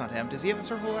glasses. That's not him. Does he have the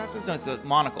circle glasses? No, it's a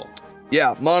monocle.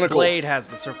 Yeah, monocle. Blade has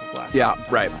the circle glasses. Yeah,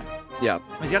 right. Yeah.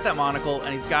 He's got that monocle,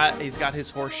 and he's got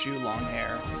his horseshoe long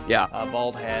hair. Yeah.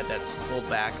 Bald head that's pulled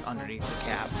back underneath the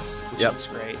cap, which looks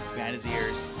great. It's behind his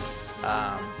ears.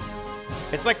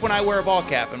 It's like when I wear a ball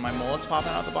cap and my mullet's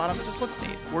popping out the bottom. It just looks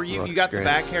neat. Where you got the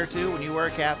back hair too. When you wear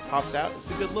a cap, it pops out.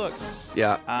 It's a good look.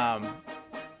 Yeah.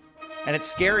 And it's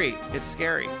scary. It's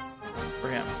scary for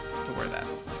him to wear that,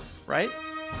 right?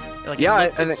 Like I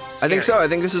think so. I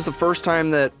think this is the first time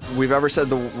that we've ever said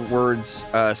the words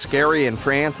scary and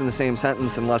France in the same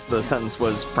sentence, unless the sentence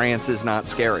was France is not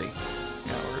scary.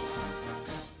 Yeah,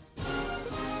 we're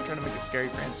trying to make a scary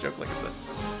France joke like it's a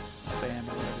band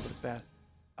or whatever, but it's bad.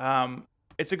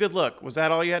 It's a good look. Was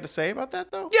that all you had to say about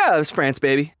that, though? Yeah, it's France,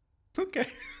 baby. Okay.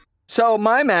 So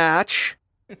my match...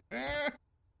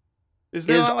 Is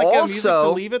there like a music to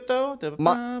leave it though? I've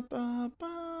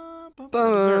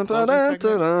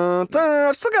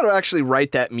still got to actually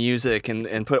write that music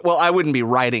and put. Well, I wouldn't be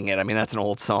writing it. I mean, that's an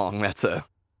old song. That's a.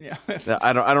 Yeah.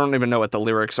 I don't even know what the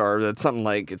lyrics are. It's something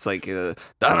like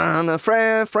down the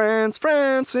France,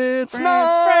 it's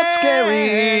not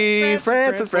scary.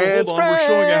 France. Hold on, we're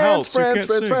showing a house. You can't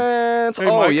sing. France. Hey,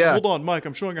 Mike, hold on, Mike.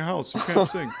 I'm showing a house. You can't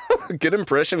sing. Good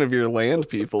impression of your land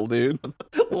people, dude.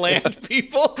 Land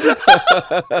people.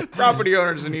 Property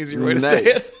owners is an easier way to say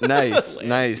it.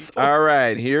 Nice. People. All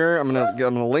right, here I'm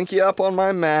gonna link you up on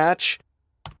my match.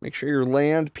 Make sure your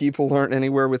land people aren't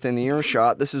anywhere within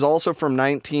earshot. This is also from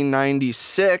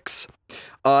 1996.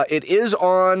 It is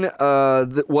on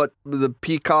the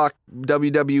Peacock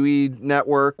WWE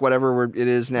network, whatever it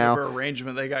is now. Whatever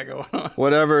arrangement they got going on.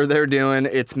 Whatever they're doing.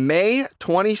 It's May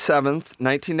 27th,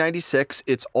 1996.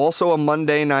 It's also a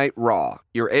Monday Night Raw.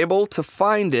 You're able to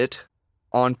find it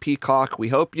on Peacock. We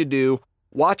hope you do.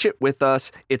 Watch it with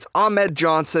us. It's Ahmed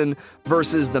Johnson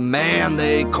versus the man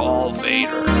they call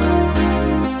Vader.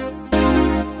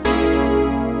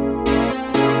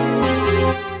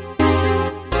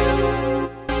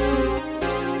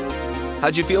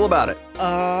 How'd you feel about it?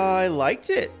 I liked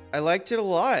it. I liked it a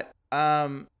lot.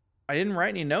 I didn't write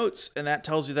any notes, and that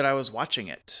tells you that I was watching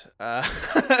it,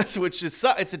 which is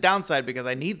it's a downside because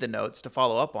I need the notes to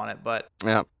follow up on it. But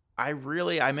yeah, I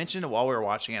mentioned it while we were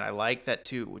watching it. I like that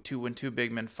when two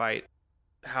big men fight,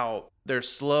 how their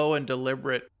slow and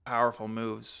deliberate, powerful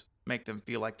moves make them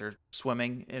feel like they're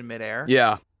swimming in midair.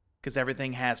 Yeah, because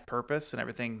everything has purpose and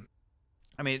everything.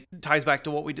 I mean, it ties back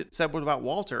to what we said about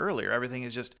Walter earlier. Everything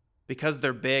is just. Because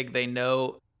they're big, they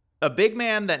know a big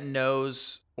man that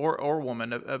knows, or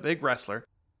woman, a big wrestler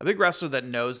that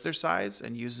knows their size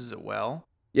and uses it well.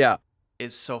 Yeah,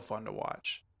 is so fun to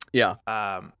watch. Yeah.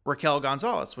 Raquel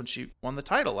Gonzalez, when she won the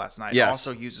title last night,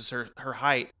 also uses her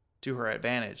height to her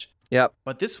advantage. Yep.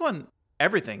 But this one,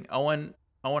 everything. Owen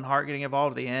Hart getting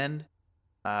involved at the end.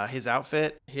 His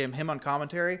outfit, him on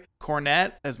commentary.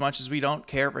 Cornette, as much as we don't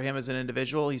care for him as an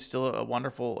individual, he's still a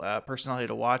wonderful personality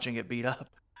to watch and get beat up.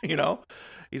 You know,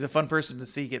 he's a fun person to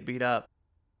see get beat up,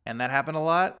 and that happened a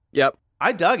lot. Yep,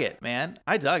 I dug it, man.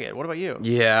 I dug it. What about you?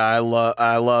 Yeah, I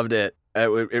loved it.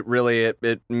 It really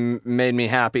made me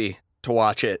happy to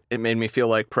watch it. It made me feel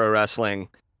like pro wrestling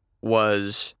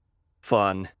was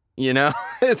fun. You know,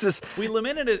 it's just we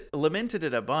lamented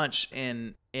it a bunch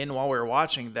in while we were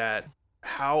watching that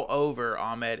how over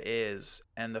Ahmed is,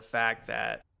 and the fact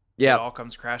that it all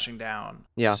comes crashing down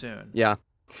soon. Yeah.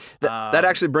 That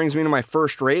actually brings me to my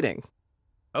first rating.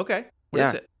 Okay. What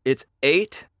is it? It's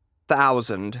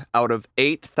 8,000 out of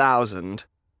 8,000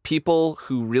 people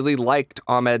who really liked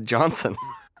Ahmed Johnson.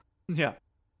 Yeah.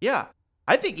 Yeah.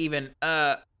 I think even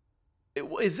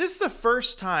Is this the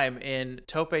first time in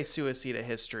Tope Suicida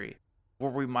history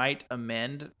where we might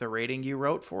amend the rating you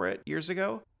wrote for it years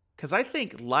ago? Because I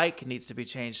think like needs to be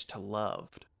changed to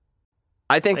loved.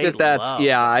 I think They that's love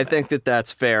I that. think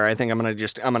that's fair. I think I'm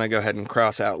gonna go ahead and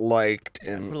cross out liked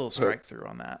and Put a little strike through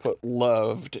on that. put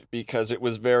loved, because it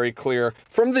was very clear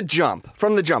from the jump,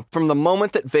 from the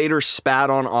moment that Vader spat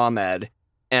on Ahmed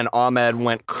and Ahmed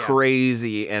went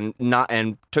crazy and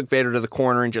took Vader to the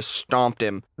corner and just stomped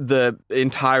him. The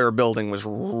entire building was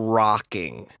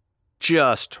rocking,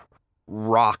 just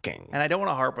rocking. And I don't want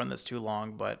to harp on this too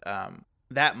long, but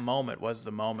that moment was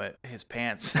the moment his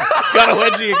pants got a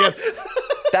wedgie again.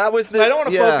 That was the. I don't want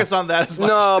to focus on that as much.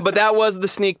 No, but that was the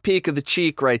sneak peek of the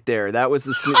cheek right there. That was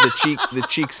the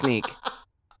cheek sneak.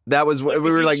 That was we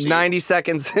were like 90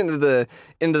 seconds into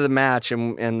the match,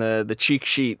 and the cheek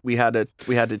sheet we had to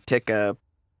tick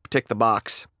the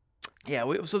box. Yeah,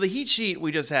 so the heat sheet,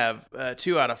 we just have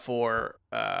 2 out of 4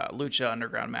 Lucha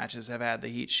Underground matches have had the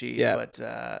heat sheet. Yeah. But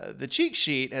the cheek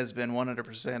sheet has been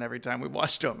 100% every time we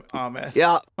watched Ahmed.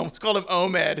 Yeah. Almost called him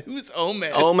Omed. Who's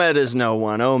Omed? Omed is no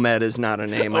one. Omed is not a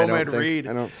name. I Omed don't think. Reed.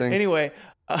 I don't think. Anyway,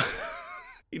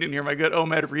 you didn't hear my good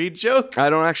Omed Reed joke? I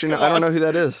don't actually know. I don't know who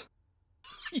that is.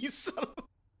 You son of...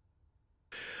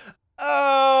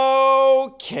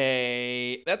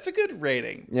 Okay. That's a good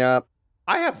rating. Yeah.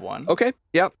 I have one. Okay.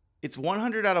 Yep. It's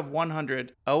 100 out of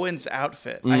 100. Owen's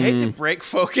outfit. I hate to break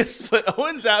focus, but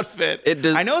Owen's outfit. It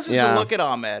does. I know this is yeah. a look at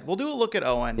Ahmed. We'll do a look at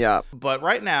Owen. Yeah. But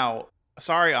right now,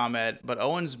 sorry, Ahmed, but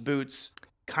Owen's boots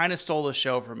kind of stole the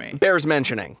show for me. Bears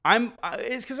mentioning.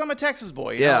 It's because I'm a Texas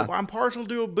boy. You Yeah. know? I'm partial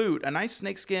to a boot, a nice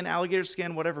snakeskin, alligator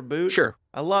skin, whatever boot. Sure.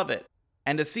 I love it.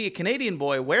 And to see a Canadian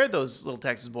boy wear those little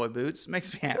Texas boy boots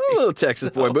makes me happy. Little Texas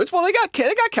boy boots. Well, they got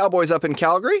Cowboys up in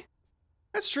Calgary.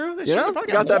 That's true. They You know,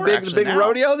 probably got that more, big actually, now.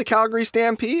 rodeo, the Calgary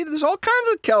Stampede. There's all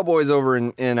kinds of cowboys over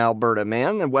in Alberta,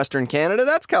 man. And Western Canada,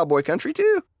 that's cowboy country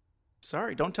too.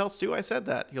 Sorry, don't tell Stu I said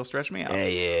that. He'll stretch me out. I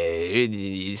heard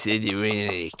you said there weren't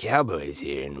any cowboys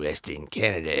here in Western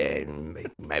Canada, and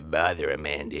it might bother a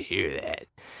man to hear that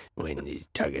when you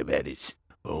talk about his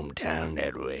hometown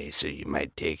that way. So you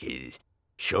might take his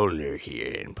shoulder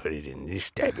here and put it in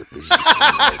this type of position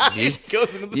like He this. just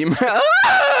goes into the You might,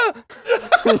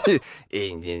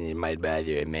 And then it might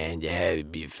bother a man to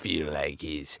have you feel like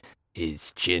his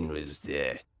chin was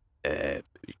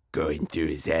going through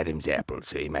his Adam's apple,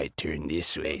 so he might turn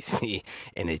this way. See,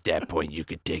 and at that point you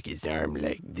could take his arm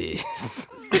like this.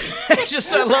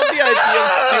 I love the idea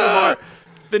of Stu Hart.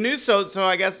 The new so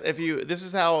I guess this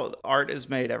is how art is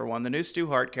made, everyone. The new Stu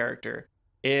Hart character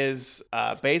is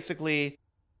basically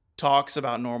talks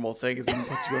about normal things and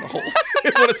puts you in a hole.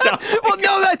 It's what it sounds like. well,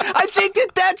 no, I think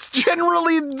that's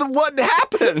generally what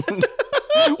happened.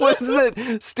 Was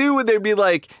that Stu would there be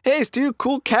like, hey, Stu,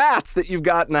 cool cats that you've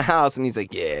got in the house, and he's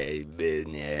like, Yeah,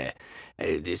 but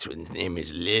this one's name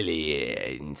is Lily,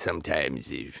 and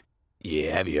sometimes if you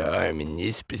have your arm in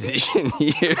this position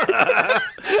here. To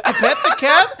pet the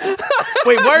cat?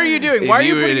 Wait, what are you doing? Why are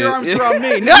you you putting were your to- arms around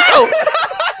me? No!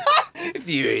 If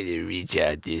you were to reach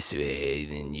out this way,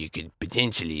 then you could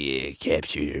potentially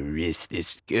capture your wrist.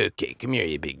 Okay, come here,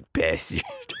 you big bastard.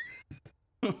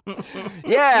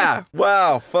 yeah,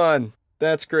 wow, fun.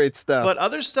 That's great stuff. But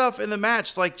other stuff in the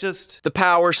match, like just the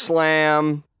power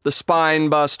slam, the spine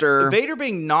buster. Vader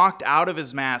being knocked out of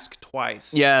his mask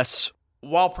twice. Yes.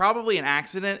 While probably an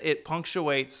accident, it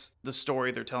punctuates the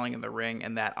story they're telling in the ring,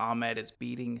 and that Ahmed is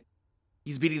beating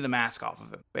the mask off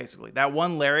of him, basically. That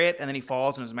one lariat, and then he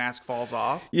falls and his mask falls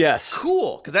off. Yes.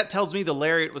 Cool, because that tells me the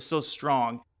lariat was so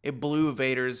strong, it blew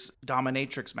Vader's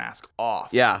dominatrix mask off.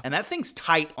 Yeah. And that thing's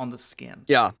tight on the skin.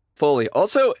 Yeah, fully.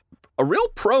 Also, a real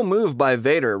pro move by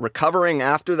Vader, recovering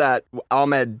after that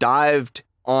Ahmed dived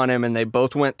on him and they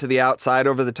both went to the outside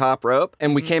over the top rope.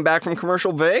 And we came back from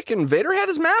commercial break and Vader had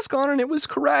his mask on and it was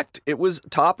correct.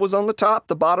 Top was on the top,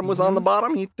 the bottom was on the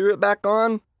bottom. He threw it back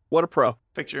on. What a pro.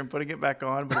 Picture him putting it back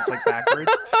on, but it's like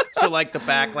backwards. So like the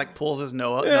back like pulls his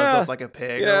nose up like a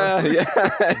pig. Yeah.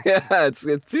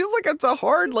 It feels like it's a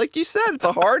hard, like you said,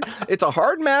 it's a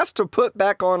hard mask to put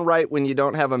back on right when you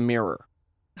don't have a mirror.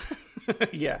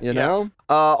 Yeah. You know?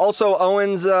 Also,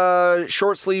 Owen's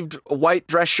short-sleeved white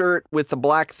dress shirt with the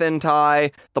black thin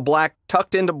tie, the black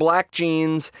tucked into black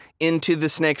jeans, into the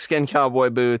snakeskin cowboy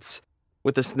boots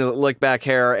with the slick back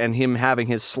hair, and him having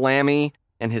his slammy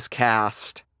and his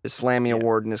cast, his slammy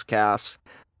award and his cast.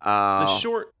 The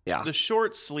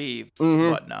short sleeve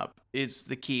Mhm. button up is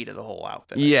the key to the whole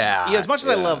outfit. Yeah. As much as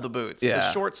I yeah, love the boots, yeah,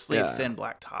 the short sleeve yeah. thin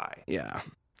black tie. Yeah.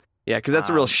 Yeah, because that's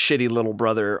a real shitty little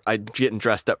brother. I'm getting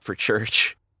dressed up for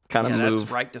church kind of move.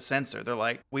 That's right to censor. They're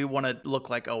like, we want to look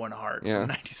like Owen Hart from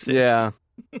 '96. Yeah.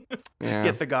 Yeah.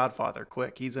 Get the Godfather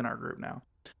quick. He's in our group now.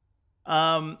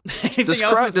 Anything Does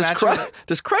else? Crush, in this match?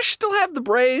 does Crush still have the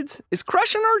braids? Is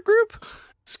Crush in our group?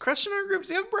 Is Crush in our group? Does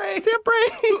he have braids? Does he have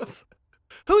braids?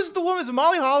 Who's the woman? Is it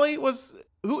Molly Holly? No,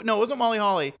 it wasn't Molly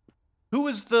Holly. Who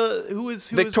was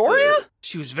Victoria?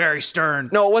 She was very stern.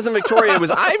 No, it wasn't Victoria. It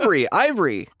was Ivory.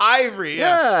 Ivory. Ivory.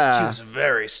 Yeah. Yeah. She was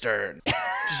very stern.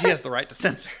 She has the right to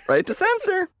censor. Right to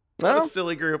censor. What Well, a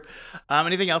silly group.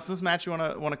 Anything else in this match you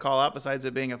want to call out besides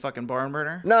it being a fucking barn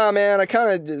burner? nah, man. I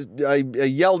kind of just I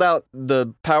yelled out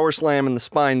the power slam and the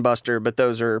spine buster, but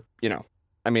those are,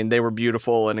 I mean, they were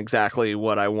beautiful and exactly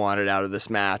what I wanted out of this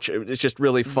match. It's just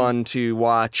really fun to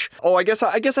watch. Oh, I guess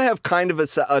I have kind of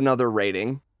another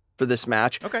rating for this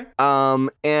match. Okay.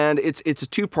 And it's a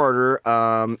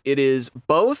two-parter. It is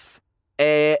both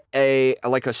a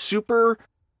super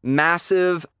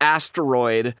massive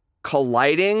asteroid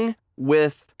colliding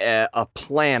with a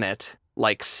planet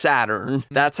like Saturn.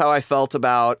 That's how I felt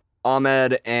about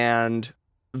Ahmed and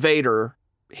Vader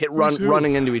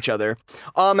running into each other.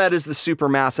 Ahmed is the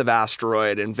supermassive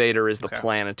asteroid and Vader is the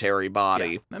planetary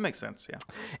body. Yeah, that makes sense, yeah.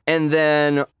 And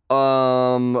then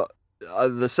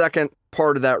the second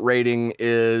part of that rating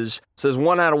says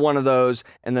 1 out of 1 of those,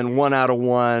 and then 1 out of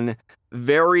 1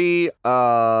 very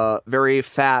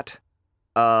fat,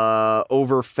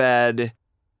 overfed,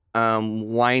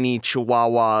 whiny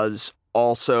chihuahuas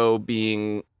also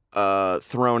being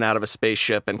thrown out of a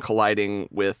spaceship and colliding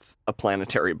with a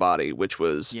planetary body, which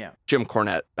was Jim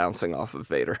Cornette bouncing off of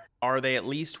Vader. Are they at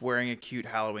least wearing a cute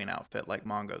Halloween outfit like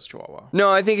Mongo's chihuahua? No,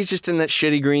 I think he's just in that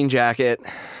shitty green jacket.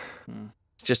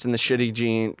 It's just in the shitty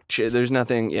jean. There's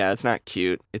nothing. Yeah, it's not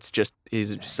cute. It's just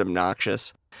he's just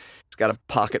obnoxious. He's got a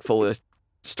pocket full of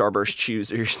Starburst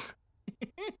choosers.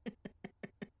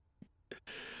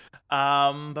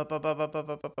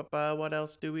 What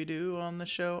else do we do on the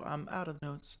show? I'm out of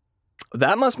notes.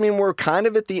 That must mean we're kind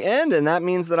of at the end, and that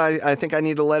means that I think I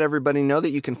need to let everybody know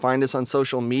that you can find us on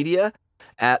social media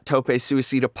at Tope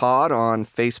Suicida Pod on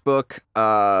Facebook,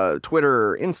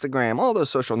 Twitter, Instagram, all those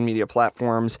social media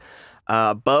platforms.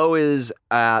 Bo is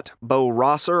at Bo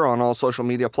Rosser on all social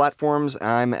media platforms.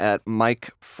 I'm at Mike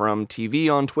from TV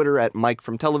on Twitter, at Mike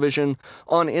from Television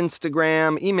on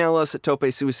Instagram. Email us at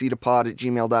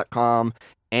topesuicidapod@gmail.com.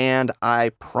 And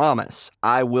I promise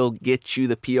I will get you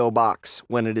the P.O. box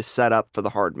when it is set up for the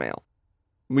hard mail.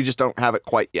 We just don't have it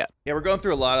quite yet. Yeah, we're going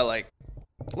through a lot of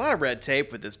red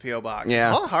tape with this P.O. box. Yeah.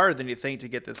 It's a lot harder than you think to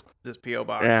get this P.O.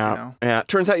 box, Yeah. It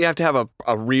turns out you have to have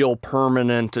a real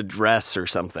permanent address or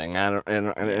something.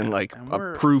 And like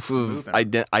a proof of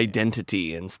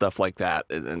identity and stuff like that.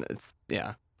 And it's,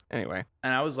 anyway.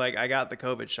 And I was like, I got the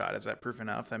COVID shot. Is that proof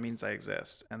enough? That means I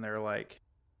exist. And they're like,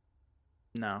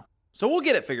 no. So we'll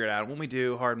get it figured out when we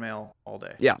do hard mail all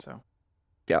day. Yeah. So.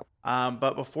 Yeah.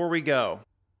 But before we go,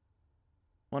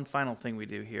 one final thing we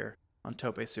do here on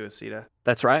Tope Suicida.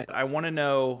 That's right. I want to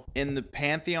know, in the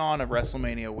pantheon of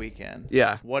WrestleMania weekend,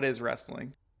 what is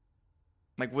wrestling?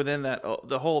 Like within that,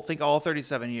 all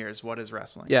 37 years, what is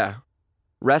wrestling? Yeah.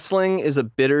 Wrestling is a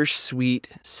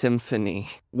bittersweet symphony.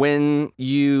 When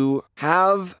you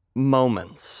have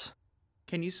moments.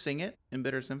 Can you sing it in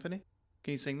Bitter Symphony?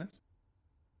 Can you sing this?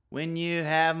 When you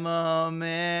have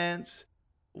moments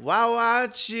while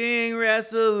watching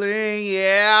wrestling,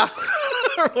 yeah.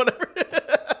 Or whatever.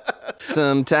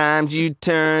 Sometimes you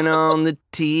turn on the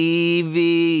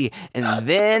TV and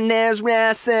then there's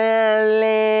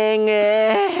wrestling.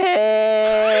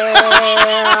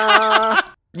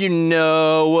 You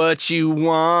know what you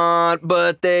want,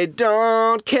 but they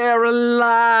don't care a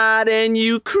lot and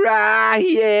you cry,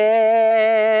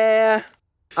 yeah.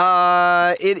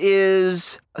 It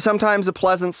is sometimes a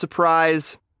pleasant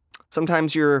surprise.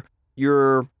 Sometimes you're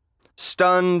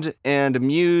stunned and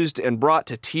amused and brought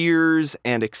to tears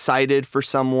and excited for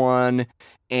someone,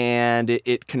 and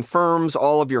it confirms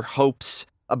all of your hopes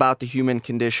about the human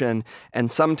condition.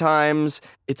 And sometimes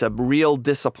it's a real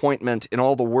disappointment in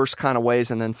all the worst kind of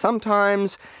ways. And then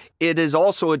sometimes it is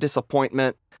also a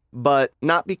disappointment, but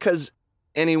not because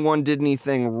anyone did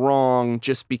anything wrong,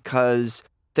 just because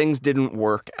things didn't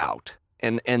work out.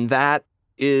 And that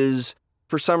is,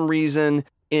 for some reason,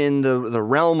 in the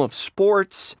realm of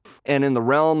sports and in the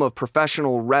realm of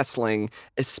professional wrestling,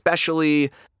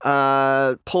 especially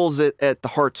pulls it at the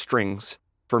heartstrings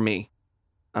for me.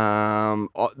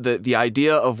 The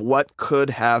idea of what could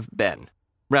have been.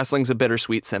 Wrestling's a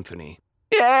bittersweet symphony.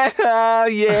 Yeah.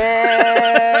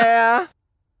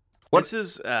 This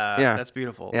is that's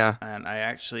beautiful. Yeah. And I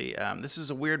actually this is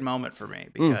a weird moment for me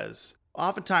because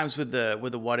oftentimes with the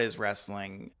what is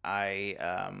wrestling, I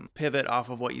pivot off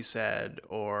of what you said,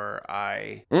 or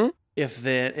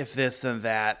if this, then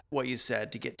that, what you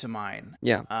said to get to mine.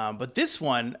 Yeah. But this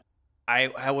one,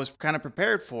 I was kind of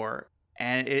prepared for,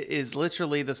 and it is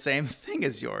literally the same thing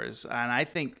as yours. And I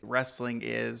think wrestling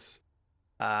is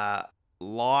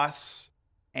loss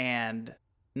and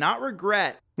not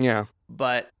regret, Yeah.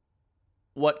 but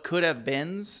what could have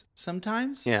beens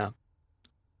sometimes. Yeah.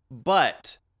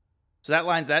 But so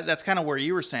that's kind of where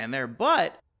you were saying there,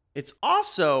 but it's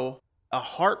also a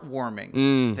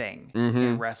heartwarming thing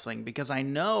in wrestling, because I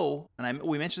know, and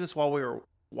we mentioned this while we were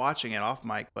watching it off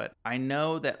mic, but I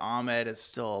know that Ahmed is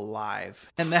still alive,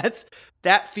 and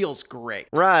that feels great,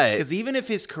 Right. because even if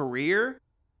his career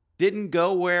didn't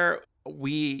go where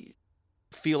we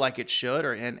feel like it should,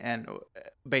 or and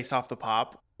based off the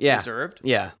pop deserved,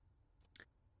 Yeah.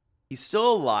 he's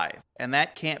still alive, and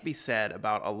that can't be said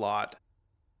about a lot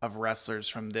of wrestlers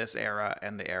from this era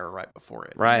and the era right before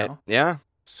it. Right. You know? Yeah.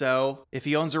 So if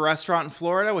he owns a restaurant in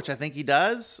Florida, which I think he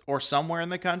does, or somewhere in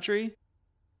the country,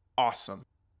 awesome.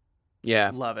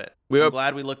 Yeah. Love it. We I'm hope-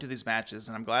 glad we looked at these matches,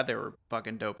 and I'm glad they were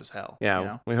fucking dope as hell. Yeah. You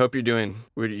know? We hope you're doing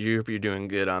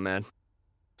good, Ahmed.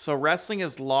 So wrestling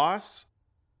is loss,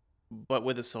 but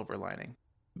with a silver lining,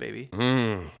 baby.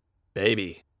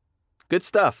 Baby. Good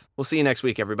stuff. We'll see you next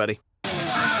week, everybody.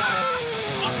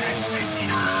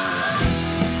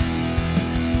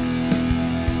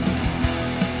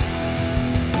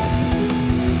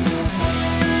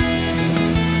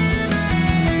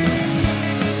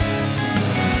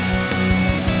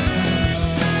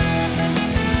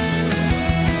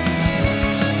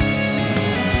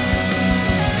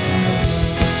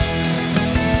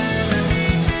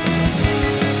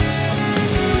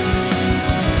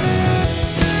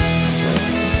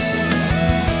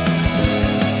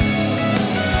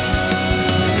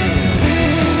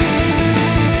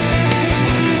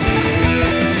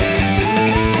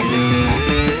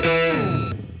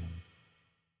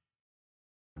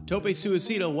 Tope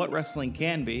Suicido, What Wrestling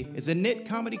Can Be, is a knit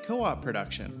comedy co-op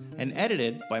production and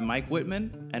edited by Mike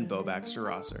Whitman and Bo Baxter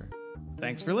Rosser.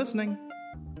 Thanks for listening.